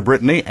 Heather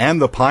Brittany,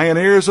 and the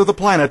pioneers of the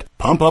planet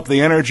pump up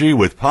the energy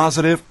with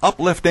positive,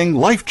 uplifting,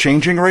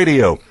 life-changing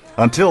radio.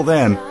 Until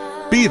then,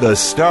 be the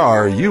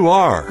star you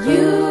are.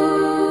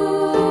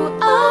 You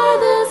are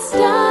the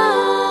star.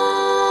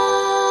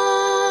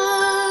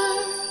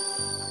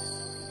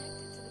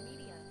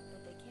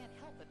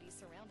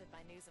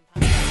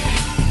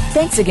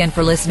 Thanks again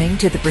for listening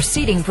to the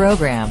preceding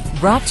program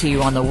brought to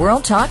you on the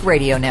World Talk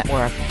Radio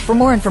Network. For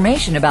more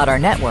information about our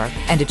network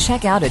and to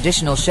check out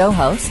additional show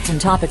hosts and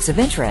topics of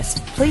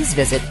interest, please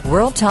visit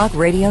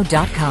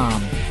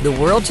worldtalkradio.com. The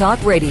World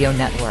Talk Radio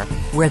Network,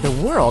 where the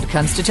world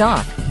comes to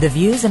talk. The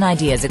views and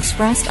ideas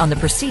expressed on the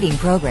preceding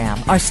program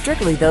are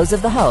strictly those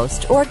of the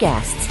host or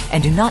guests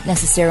and do not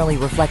necessarily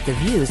reflect the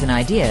views and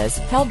ideas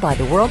held by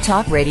the World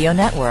Talk Radio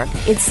Network,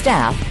 its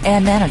staff,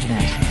 and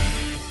management.